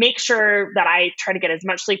make sure that I try to get as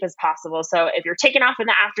much sleep as possible. So if you're taking off in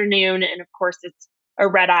the afternoon, and of course it's a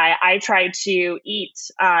red eye, I try to eat,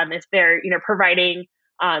 if they're, providing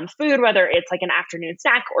food, whether it's like an afternoon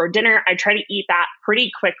snack or dinner, I try to eat that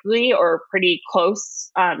pretty quickly or pretty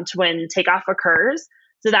close to when takeoff occurs,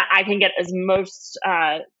 so that I can get as most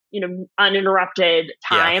uninterrupted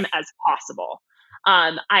time as possible.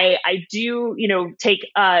 I do take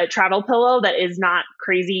a travel pillow that is not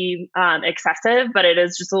crazy excessive, but it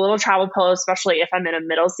is just a little travel pillow, especially if I'm in a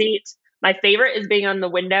middle seat. My favorite is being on the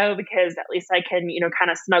window, because at least I can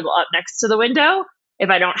kind of snuggle up next to the window if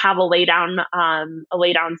I don't have a lay down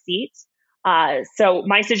seat. So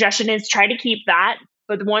my suggestion is try to keep that.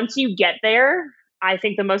 But once you get there, I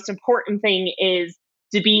think the most important thing is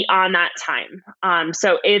to be on that time.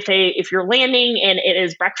 So if you're landing and it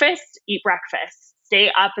is breakfast, eat breakfast. Stay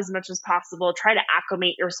up as much as possible. Try to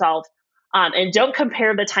acclimate yourself. And don't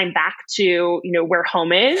compare the time back to, where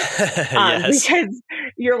home is, because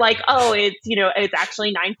you're like, oh, it's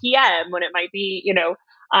actually 9 p.m. when it might be,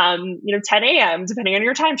 10 a.m. depending on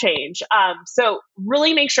your time change. So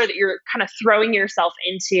really make sure that you're kind of throwing yourself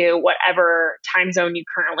into whatever time zone you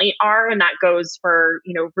currently are. And that goes for,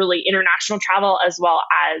 really international travel as well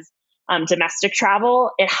as domestic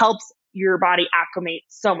travel. It helps your body acclimate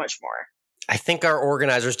so much more. I think our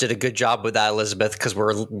organizers did a good job with that, Elizabeth, because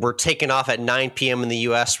we're taking off at 9 p.m. in the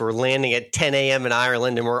U.S. We're landing at 10 a.m. in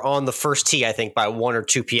Ireland, and we're on the first tee, I think, by 1 or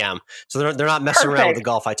 2 p.m. So they're not messing around with the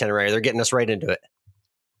golf itinerary. They're getting us right into it.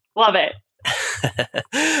 Love it.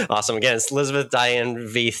 Awesome. Again, it's Elizabeth Diane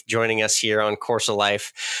Veith joining us here on Course of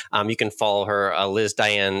Life. You can follow her, Liz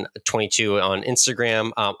Diane 22 on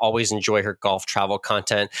Instagram. Always enjoy her golf travel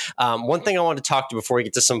content. One thing I wanted to talk to before we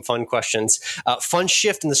get to some fun questions, fun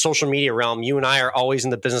shift in the social media realm. You and I are always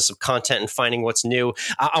in the business of content and finding what's new.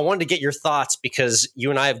 I wanted to get your thoughts because you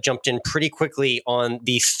and I have jumped in pretty quickly on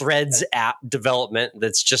the Threads app development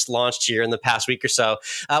that's just launched here in the past week or so.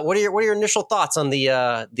 What are your initial thoughts on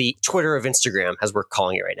the Twitter of Instagram, as we're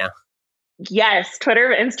calling it right now? Yes,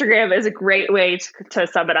 Twitter and Instagram is a great way to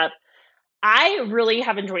sum it up. I really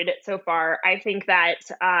have enjoyed it so far. I think that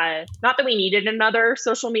not that we needed another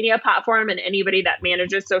social media platform, and anybody that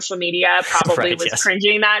manages social media probably was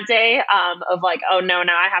cringing that day of like, oh, no,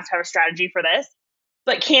 I have to have a strategy for this.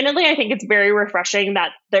 But candidly, I think it's very refreshing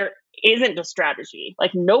that there isn't a strategy.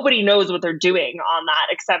 Like nobody knows what they're doing on that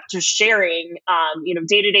except just sharing,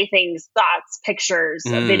 day-to-day things, thoughts, pictures,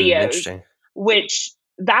 videos, which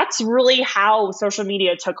that's really how social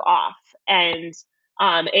media took off. And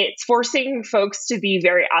it's forcing folks to be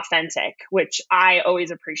very authentic, which I always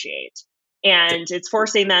appreciate. And it's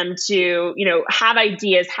forcing them to, have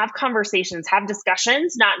ideas, have conversations, have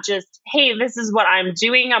discussions, not just, hey, this is what I'm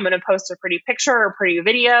doing. I'm going to post a pretty picture or a pretty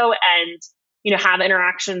video and, have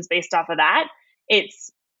interactions based off of that.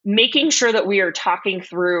 It's making sure that we are talking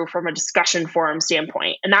through from a discussion forum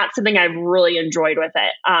standpoint. And that's something I've really enjoyed with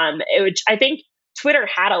it. Which I think Twitter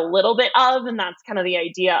had a little bit of, and that's kind of the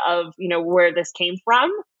idea of, where this came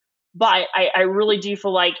from. But I really do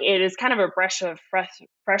feel like it is kind of a breath of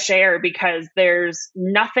fresh air because there's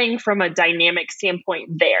nothing from a dynamic standpoint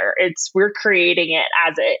there. We're creating it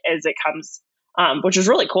as it comes, which is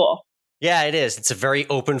really cool. Yeah, it is. It's a very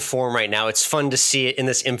open form right now. It's fun to see it in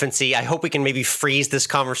this infancy. I hope we can maybe freeze this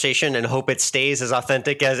conversation and hope it stays as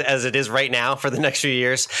authentic as it is right now for the next few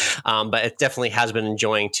years. But it definitely has been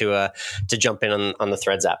enjoying to jump in on the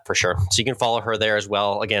Threads app for sure. So you can follow her there as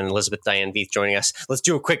well. Again, Elizabeth Diane Veith joining us. Let's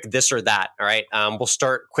do a quick this or that. All right. We'll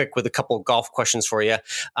start quick with a couple of golf questions for you.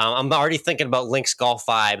 I'm already thinking about Link's golf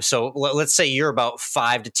vibe. So let's say you're about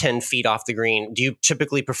 5 to 10 feet off the green. Do you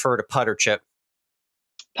typically prefer to putt or chip?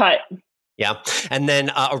 Putt. Yeah. And then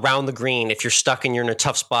around the green, if you're stuck and you're in a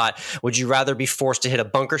tough spot, would you rather be forced to hit a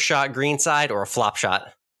bunker shot green side or a flop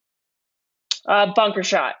shot? Bunker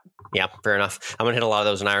shot. Yeah, fair enough. I'm going to hit a lot of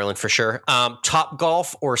those in Ireland for sure. Top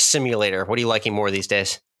golf or simulator? What are you liking more these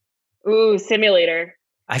days? Ooh, simulator.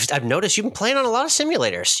 I've noticed you've been playing on a lot of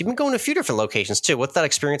simulators. You've been going to a few different locations too. What's that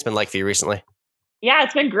experience been like for you recently? Yeah,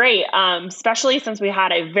 it's been great, especially since we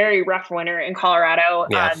had a very rough winter in Colorado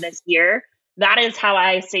this year. That is how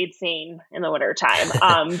I stayed sane in the winter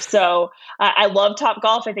time. So I love Top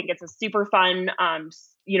Golf. I think it's a super fun,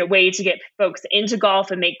 way to get folks into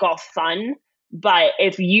golf and make golf fun. But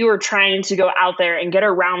if you are trying to go out there and get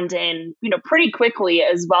a round in, pretty quickly,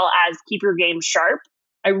 as well as keep your game sharp,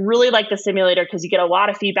 I really like the simulator because you get a lot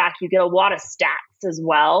of feedback. You get a lot of stats as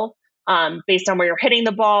well, based on where you're hitting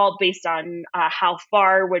the ball, based on how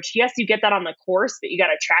far, which, yes, you get that on the course, but you got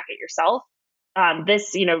to track it yourself.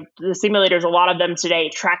 The simulators, a lot of them today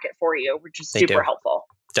track it for you, which is super helpful.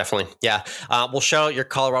 Definitely. Yeah. We'll shout out your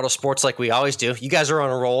Colorado sports like we always do. You guys are on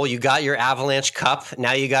a roll. You got your Avalanche Cup.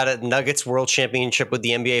 Now you got a Nuggets World Championship with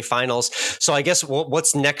the NBA Finals. So I guess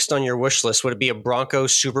what's next on your wish list? Would it be a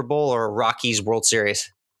Broncos Super Bowl or a Rockies World Series?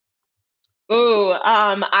 Ooh,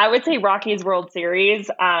 I would say Rockies World Series.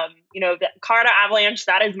 The Colorado Avalanche,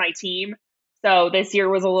 that is my team. So this year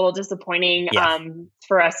was a little disappointing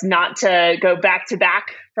for us not to go back to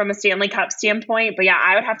back from a Stanley Cup standpoint. But yeah,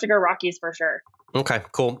 I would have to go Rockies for sure. Okay,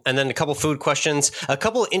 cool. And then a couple food questions, a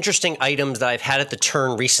couple of interesting items that I've had at the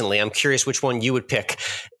turn recently. I'm curious which one you would pick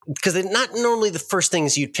because they're not normally the first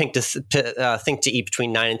things you'd think to eat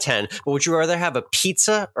between 9 and 10. But would you rather have a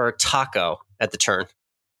pizza or a taco at the turn?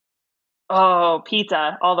 Oh,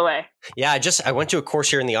 pizza all the way. Yeah, I went to a course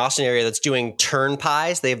here in the Austin area that's doing turn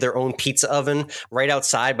pies. They have their own pizza oven right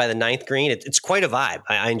outside by the 9th green. It's quite a vibe.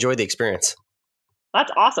 I enjoyed the experience.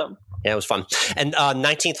 That's awesome. Yeah, it was fun. And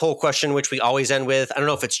 19th hole question, which we always end with. I don't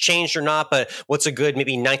know if it's changed or not, but what's a good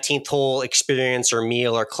maybe 19th hole experience or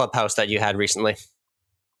meal or clubhouse that you had recently?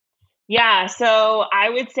 Yeah, so I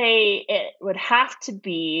would say it would have to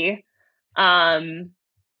be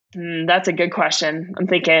that's a good question. I'm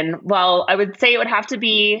thinking, well, I would say it would have to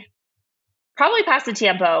be probably Paso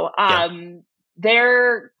Tiempo.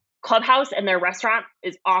 Their clubhouse and their restaurant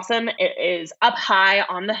is awesome. It is up high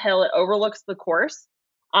on the hill. It overlooks the course.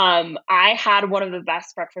 I had one of the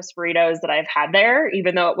best breakfast burritos that I've had there,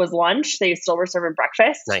 even though it was lunch, they still were serving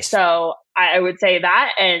breakfast. Nice. So I would say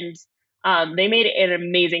that. And they made an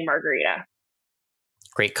amazing margarita.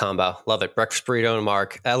 Great combo. Love it. Breakfast Burrito and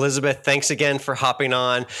Mark. Elizabeth, thanks again for hopping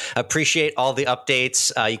on. Appreciate all the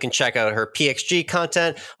updates. You can check out her PXG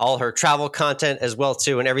content, all her travel content as well,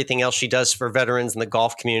 too, and everything else she does for veterans in the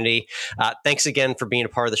golf community. Thanks again for being a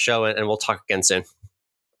part of the show, and we'll talk again soon.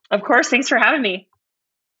 Of course. Thanks for having me.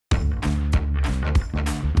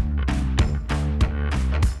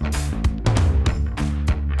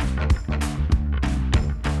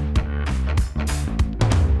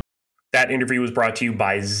 That interview was brought to you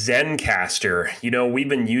by Zencastr. You know, we've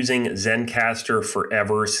been using Zencastr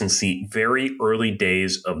forever since the very early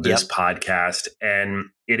days of this podcast. And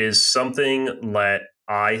it is something that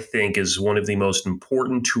I think is one of the most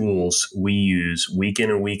important tools we use week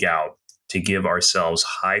in and week out to give ourselves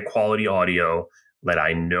high quality audio that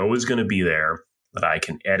I know is going to be there, that I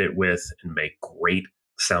can edit with and make great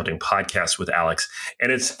sounding podcasts with Alex.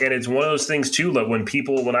 And it's one of those things too, that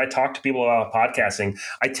when I talk to people about podcasting,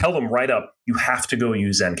 I tell them right up, you have to go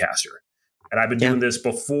use Zencastr. And I've been doing this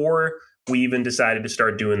before we even decided to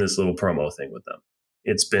start doing this little promo thing with them.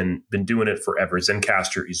 It's been doing it forever.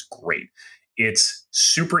 Zencastr is great. It's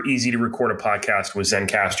super easy to record a podcast with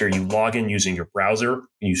Zencastr. You log in using your browser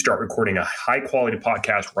and you start recording a high quality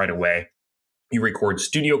podcast right away. You record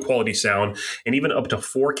studio quality sound and even up to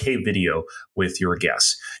 4K video with your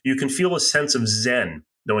guests. You can feel a sense of zen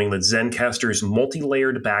knowing that Zencastr's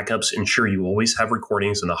multi-layered backups ensure you always have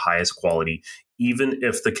recordings in the highest quality, even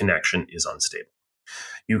if the connection is unstable.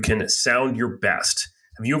 You can sound your best.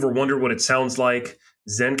 Have you ever wondered what it sounds like?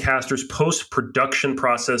 Zencastr's post-production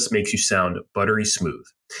process makes you sound buttery smooth.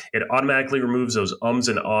 It automatically removes those ums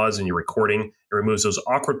and ahs in your recording. It removes those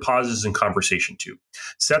awkward pauses in conversation too.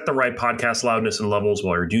 Set the right podcast loudness and levels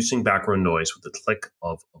while reducing background noise with the click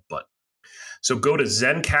of a button. So go to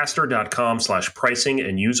zencastr.com/pricing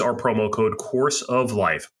and use our promo code Course of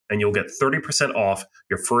Life, and you'll get 30% off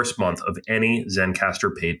your first month of any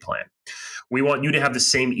Zencastr paid plan. We want you to have the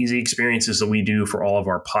same easy experiences that we do for all of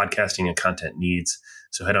our podcasting and content needs.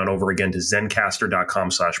 So head on over again to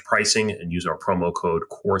zencastr.com/pricing and use our promo code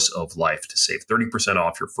Course of Life to save 30%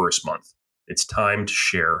 off your first month. It's time to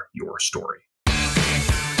share your story.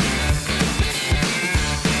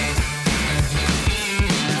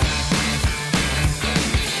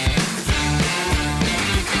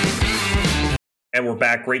 And we're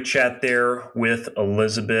back. Great chat there with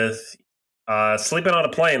Elizabeth. Sleeping on a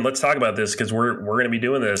plane. Let's talk about this because we're going to be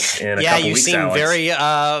doing this in a couple weeks.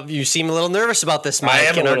 You seem a little nervous about this,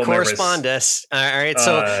 Mike, in our correspondence. All right.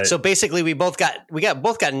 So basically we both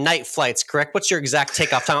got night flights, correct? What's your exact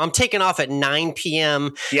takeoff time? I'm taking off at 9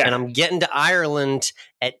 p.m. and I'm getting to Ireland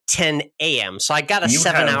at 10 a.m. So I got a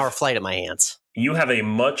 7-hour flight at my hands. You have a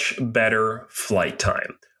much better flight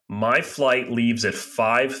time. My flight leaves at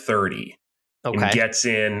 5:30 and gets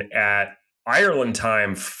in at Ireland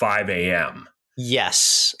time 5 a.m.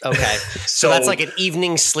 Yes. Okay. So that's like an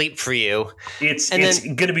evening sleep for you. It's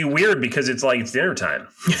going to be weird because it's dinner time.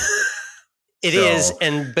 It is,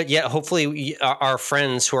 but yet hopefully our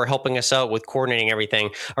friends who are helping us out with coordinating everything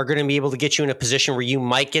are going to be able to get you in a position where you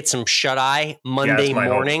might get some shut-eye Monday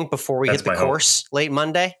morning before we hit the course late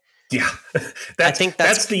Monday. Yeah, I think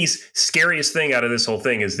that's the scariest thing out of this whole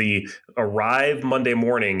thing is the arrive Monday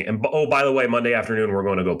morning. And by the way, Monday afternoon, we're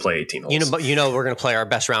going to go play 18 holes. You know, we're going to play our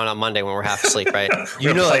best round on Monday when we're half asleep, right?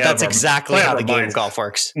 That's exactly how the game of golf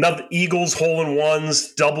works. Now the Eagles,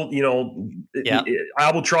 hole-in-ones, double,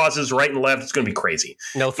 albatrosses right and left. It's going to be crazy.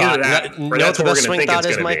 No thought. What the best swing thought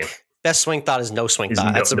is, Mike? Best swing thought is no swing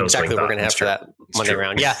thought. That's exactly what we're going to have for that Monday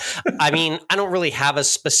round. Yeah. I mean, I don't really have a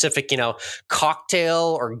specific,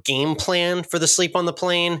 cocktail or game plan for the sleep on the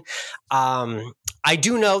plane. I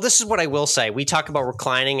do know, this is what I will say. We talk about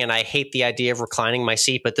reclining, and I hate the idea of reclining my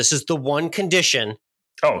seat, but this is the one condition.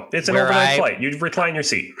 Oh, it's an overnight flight. You recline your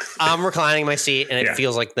seat. I'm reclining my seat, and it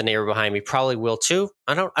feels like the neighbor behind me probably will too.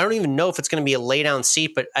 I don't even know if it's going to be a lay down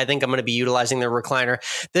seat, but I think I'm going to be utilizing the recliner.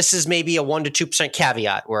 This is maybe a 1 to 2%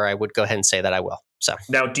 caveat where I would go ahead and say that I will. So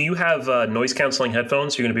now, do you have noise canceling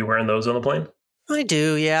headphones? You're going to be wearing those on the plane? I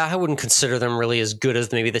do. Yeah, I wouldn't consider them really as good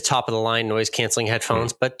as maybe the top of the line noise canceling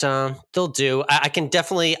headphones, but they'll do. I can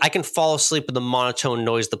fall asleep with the monotone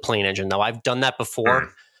noise of the plane engine, though. I've done that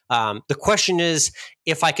before. The question is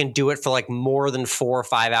if I can do it for like more than 4 or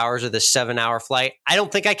 5 hours of this 7-hour flight. I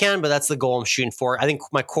don't think I can, but that's the goal I'm shooting for. I think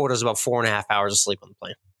my quota is about 4.5 hours of sleep on the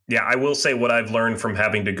plane. Yeah, I will say what I've learned from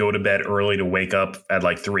having to go to bed early to wake up at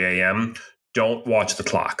like 3 a.m. Don't watch the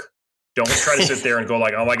clock. Don't try to sit there and go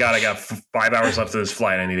like, oh my God, I got 5 hours left of this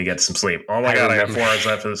flight. I need to get some sleep. Oh my God, I got 4 hours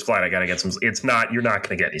left of this flight. I got to get some. You're not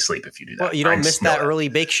going to get any sleep if you do that. Well, you don't miss that early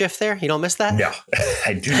bake shift there? You don't miss that? No,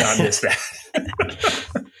 I do not miss that.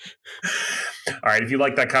 All right. If you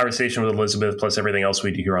like that conversation with Elizabeth, plus everything else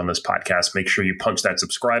we do here on this podcast, make sure you punch that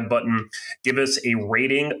subscribe button. Give us a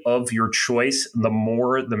rating of your choice. The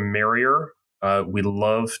more, the merrier. We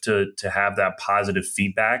love to have that positive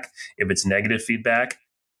feedback. If it's negative feedback,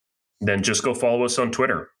 then just go follow us on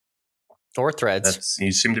Twitter. Or Threads.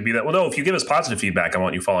 You seem to be that. Well, no, if you give us positive feedback, I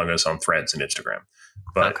want you following us on Threads and Instagram.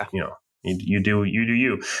 But, you do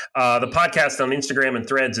you. The podcast on Instagram and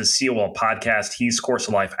Threads is COL Podcast. He's Course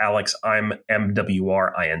of Life Alex. I'm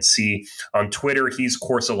MWRINC. On Twitter, he's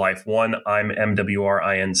Course of Life 1. I'm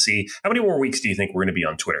MWRINC. How many more weeks do you think we're going to be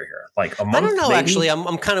on Twitter here? Like a month? I don't know, maybe? actually.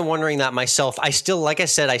 I'm kind of wondering that myself. I still, like I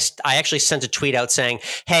said, I actually sent a tweet out saying,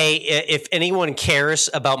 hey, if anyone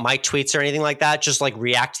cares about my tweets or anything like that, just like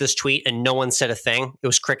react to this tweet, and no one said a thing. It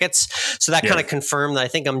was crickets. So that kind of confirmed that I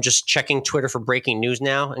think I'm just checking Twitter for breaking news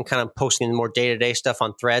now and kind of posting more day-to-day stuff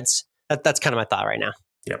on Threads. That's kind of my thought right now.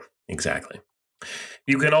 Yep, exactly.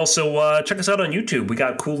 You can also check us out on YouTube. We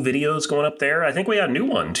got cool videos going up there. I think we got a new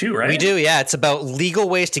one too, right? We do, yeah. It's about legal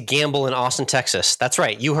ways to gamble in Austin, Texas. That's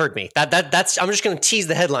right. You heard me. That's. I'm just going to tease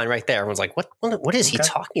the headline right there. Everyone's like, "What is he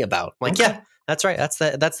talking about?" I'm like, yeah, that's right. That's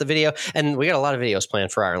the video, and we got a lot of videos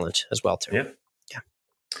planned for Ireland as well too. Yeah.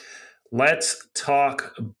 Let's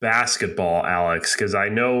talk basketball, Alex, because I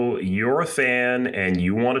know you're a fan and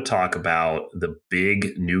you want to talk about the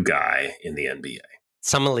big new guy in the NBA.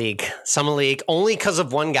 Summer League, only because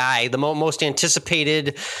of one guy, the most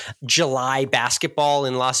anticipated July basketball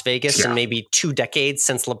in Las Vegas in maybe 2 decades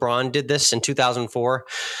since LeBron did this in 2004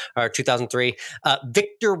 or 2003.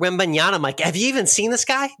 Victor Wembanyama, Mike, have you even seen this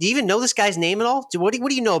guy? Do you even know this guy's name at all? What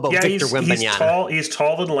do you know about Victor Wembanyama? He's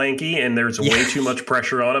tall and lanky, and there's way too much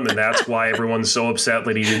pressure on him, and that's why everyone's so upset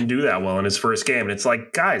that he didn't do that well in his first game. And it's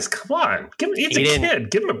like, guys, come on. He's a kid.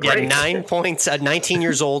 Give him a break. Yeah, 9 points at 19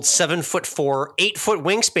 years old, 7'4", 8-foot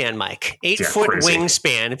wingspan, Mike. 8-foot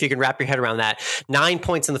wingspan, if you can wrap your head around that. 9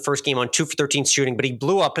 points in the first game on 2 for 13 shooting, but he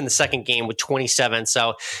blew up in the second game with 27.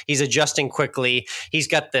 So he's adjusting quickly. He's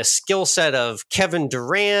got the skill set of Kevin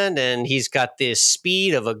Durant, and he's got the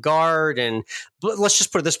speed of a guard. And let's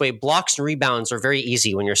just put it this way: blocks and rebounds are very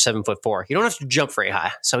easy when you're 7'4". You don't have to jump very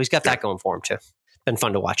high. So he's got that going for him too. Been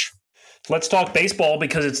fun to watch. Let's talk baseball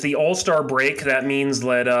because it's the All-Star break. That means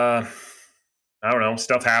that I don't know,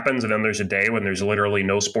 stuff happens, and then there's a day when there's literally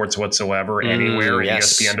no sports whatsoever anywhere, and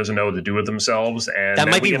ESPN doesn't know what to do with themselves. And that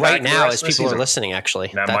might be right now as people are listening, actually.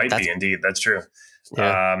 That might be, indeed. That's true.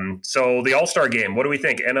 Yeah. So the All-Star game, what do we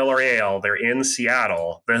think? NL or AL? They're in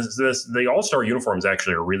Seattle. The All-Star uniforms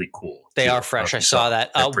actually are really cool. They are fresh. I saw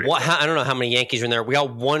that. I don't know how many Yankees are in there. We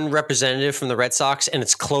got one representative from the Red Sox, and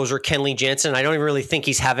it's closer Kenley Jansen. I don't even really think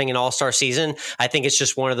he's having an All-Star season. I think it's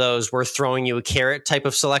just one of those we're throwing you a carrot type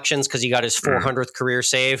of selections because he got his 400th career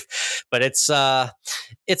save. But it's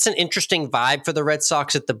an interesting vibe for the Red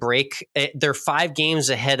Sox at the break. They're 5 games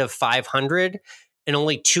ahead of 500. And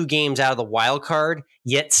only 2 games out of the wild card,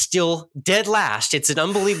 yet still dead last. It's an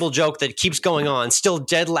unbelievable joke that keeps going on. Still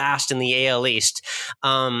dead last in the AL East.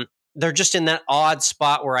 They're just in that odd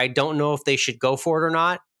spot where I don't know if they should go for it or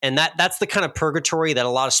not. And that's the kind of purgatory that a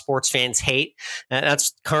lot of sports fans hate. And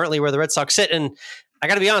that's currently where the Red Sox sit. And I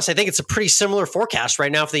got to be honest, I think it's a pretty similar forecast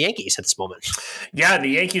right now for the Yankees at this moment. Yeah, the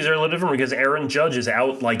Yankees are a little different because Aaron Judge is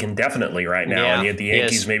out like indefinitely right now, and yet the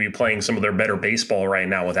Yankees may be playing some of their better baseball right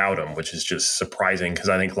now without him, which is just surprising because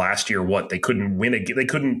I think last year they couldn't win they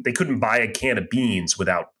couldn't buy a can of beans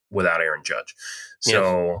without Aaron Judge.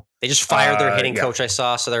 So they just fired their hitting coach, I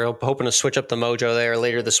saw. So they're hoping to switch up the mojo there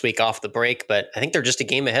later this week off the break. But I think they're just a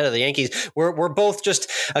game ahead of the Yankees. We're both just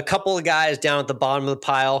a couple of guys down at the bottom of the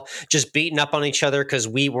pile, just beating up on each other because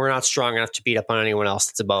we're not strong enough to beat up on anyone else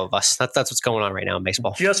that's above us. That's what's going on right now in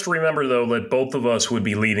baseball. Just remember, though, that both of us would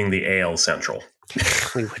be leading the AL Central.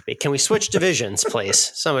 We would be. Can we switch divisions,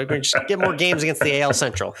 please? Just get more games against the AL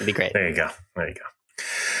Central. It'd be great. There you go. All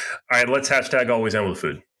right, let's hashtag always end with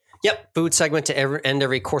food. Yep. Food segment to end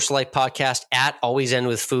every Course of Life podcast at Always End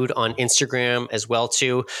with Food on Instagram as well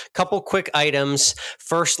too. Couple quick items.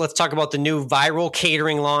 First, let's talk about the new viral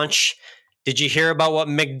catering launch. Did you hear about what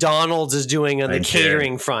McDonald's is doing on the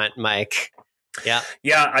catering front, Mike? Yeah.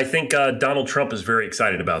 I think Donald Trump is very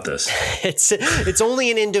excited about this. It's only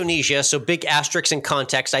in Indonesia, so big asterisks in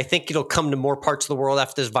context. I think it'll come to more parts of the world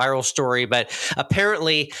after this viral story. But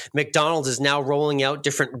apparently, McDonald's is now rolling out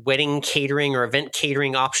different wedding catering or event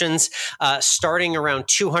catering options, starting around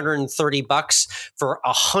 $230 for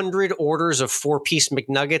 100 orders of 4-piece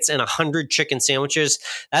McNuggets and 100 chicken sandwiches.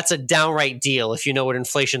 That's a downright deal if you know what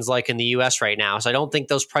inflation's like in the U.S. right now. So I don't think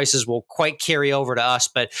those prices will quite carry over to us.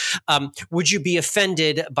 But would you be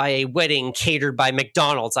offended by a wedding catered by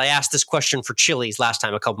McDonald's? I asked this question for Chili's last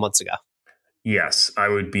time a couple months ago. Yes, I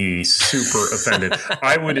would be super offended.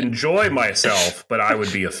 I would enjoy myself, but I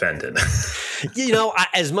would be offended.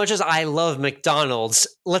 As much as I love McDonald's,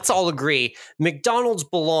 let's all agree, McDonald's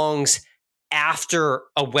belongs after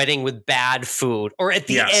a wedding with bad food, or at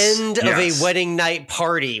the end of a wedding night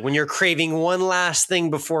party when you're craving one last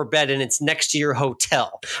thing before bed and it's next to your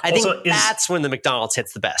hotel. I think that's when the McDonald's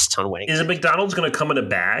hits the best on wedding. Is a McDonald's going to come in a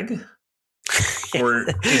bag? Or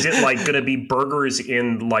is it like going to be burgers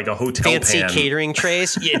in like a hotel fancy catering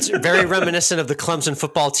trays? It's very reminiscent of the Clemson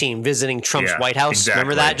football team visiting Trump's White House. Exactly.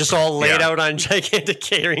 Remember that? Just all laid out on gigantic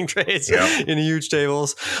catering trays in huge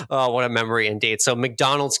tables. Oh, what a memory indeed. So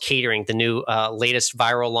McDonald's catering, the new latest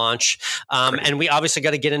viral launch. And we obviously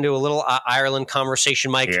got to get into a little Ireland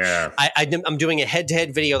conversation, Mike. Yeah. I'm doing a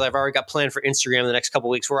head-to-head video that I've already got planned for Instagram in the next couple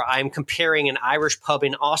of weeks where I'm comparing an Irish pub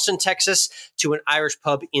in Austin, Texas to an Irish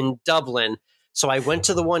pub in Dublin. So I went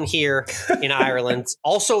to the one here in Ireland,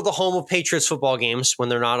 also the home of Patriots football games when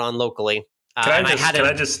they're not on locally. Can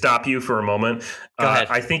I just stop you for a moment? Go ahead.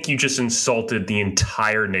 I think you just insulted the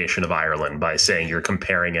entire nation of Ireland by saying you're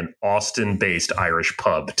comparing an Austin-based Irish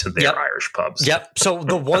pub to their Irish pubs. Yep. So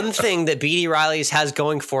the one thing that B.D. Riley's has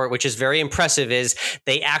going for it, which is very impressive, is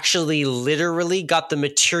they actually literally got the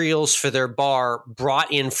materials for their bar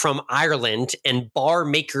brought in from Ireland, and bar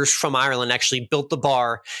makers from Ireland actually built the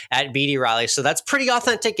bar at B.D. Riley. So that's pretty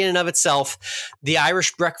authentic in and of itself. The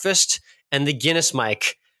Irish breakfast and the Guinness,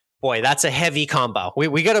 Mike. Boy, that's a heavy combo.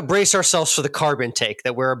 We got to brace ourselves for the carb intake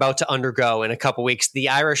that we're about to undergo in a couple weeks. The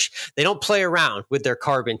Irish, they don't play around with their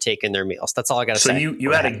carb intake in their meals. That's all I got to say. So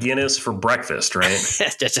you had a Guinness for breakfast, right?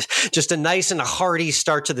 just a nice and a hearty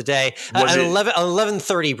start to the day. An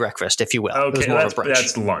 11:30 breakfast, if you will. Okay,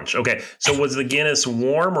 that's lunch. Okay, so was the Guinness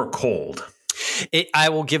warm or cold? I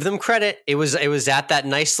will give them credit. It was at that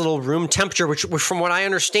nice little room temperature, which from what I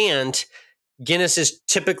understand, Guinness is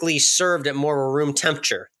typically served at more of a room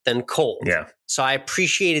temperature than cold. Yeah. So I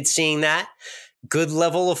appreciated seeing that. Good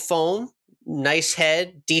level of foam, nice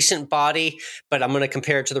head, decent body, but I'm going to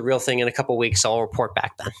compare it to the real thing in a couple of weeks. So I'll report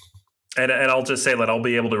back then. And I'll just say that I'll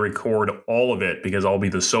be able to record all of it because I'll be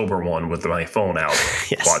the sober one with my phone out.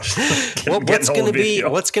 Yes. Watch. What's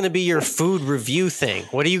going to be your food review thing?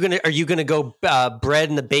 Are you going to go bread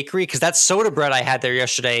in the bakery? Because that soda bread I had there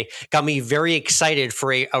yesterday got me very excited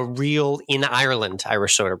for a real in Ireland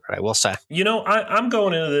Irish soda bread, I will say. I'm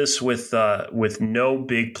going into this with no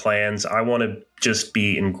big plans. I want to just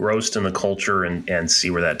be engrossed in the culture and see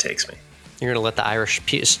where that takes me. You're going to let the Irish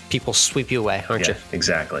people sweep you away, aren't you?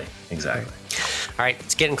 Exactly. All right,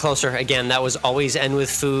 it's getting closer. Again, that was Always End With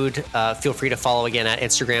Food. Feel free to follow again at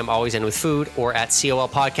Instagram, Always End With Food, or at COL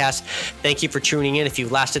Podcast. Thank you for tuning in. If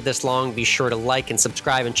you've lasted this long, be sure to like and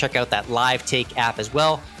subscribe and check out that Live Take app as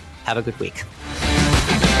well. Have a good week.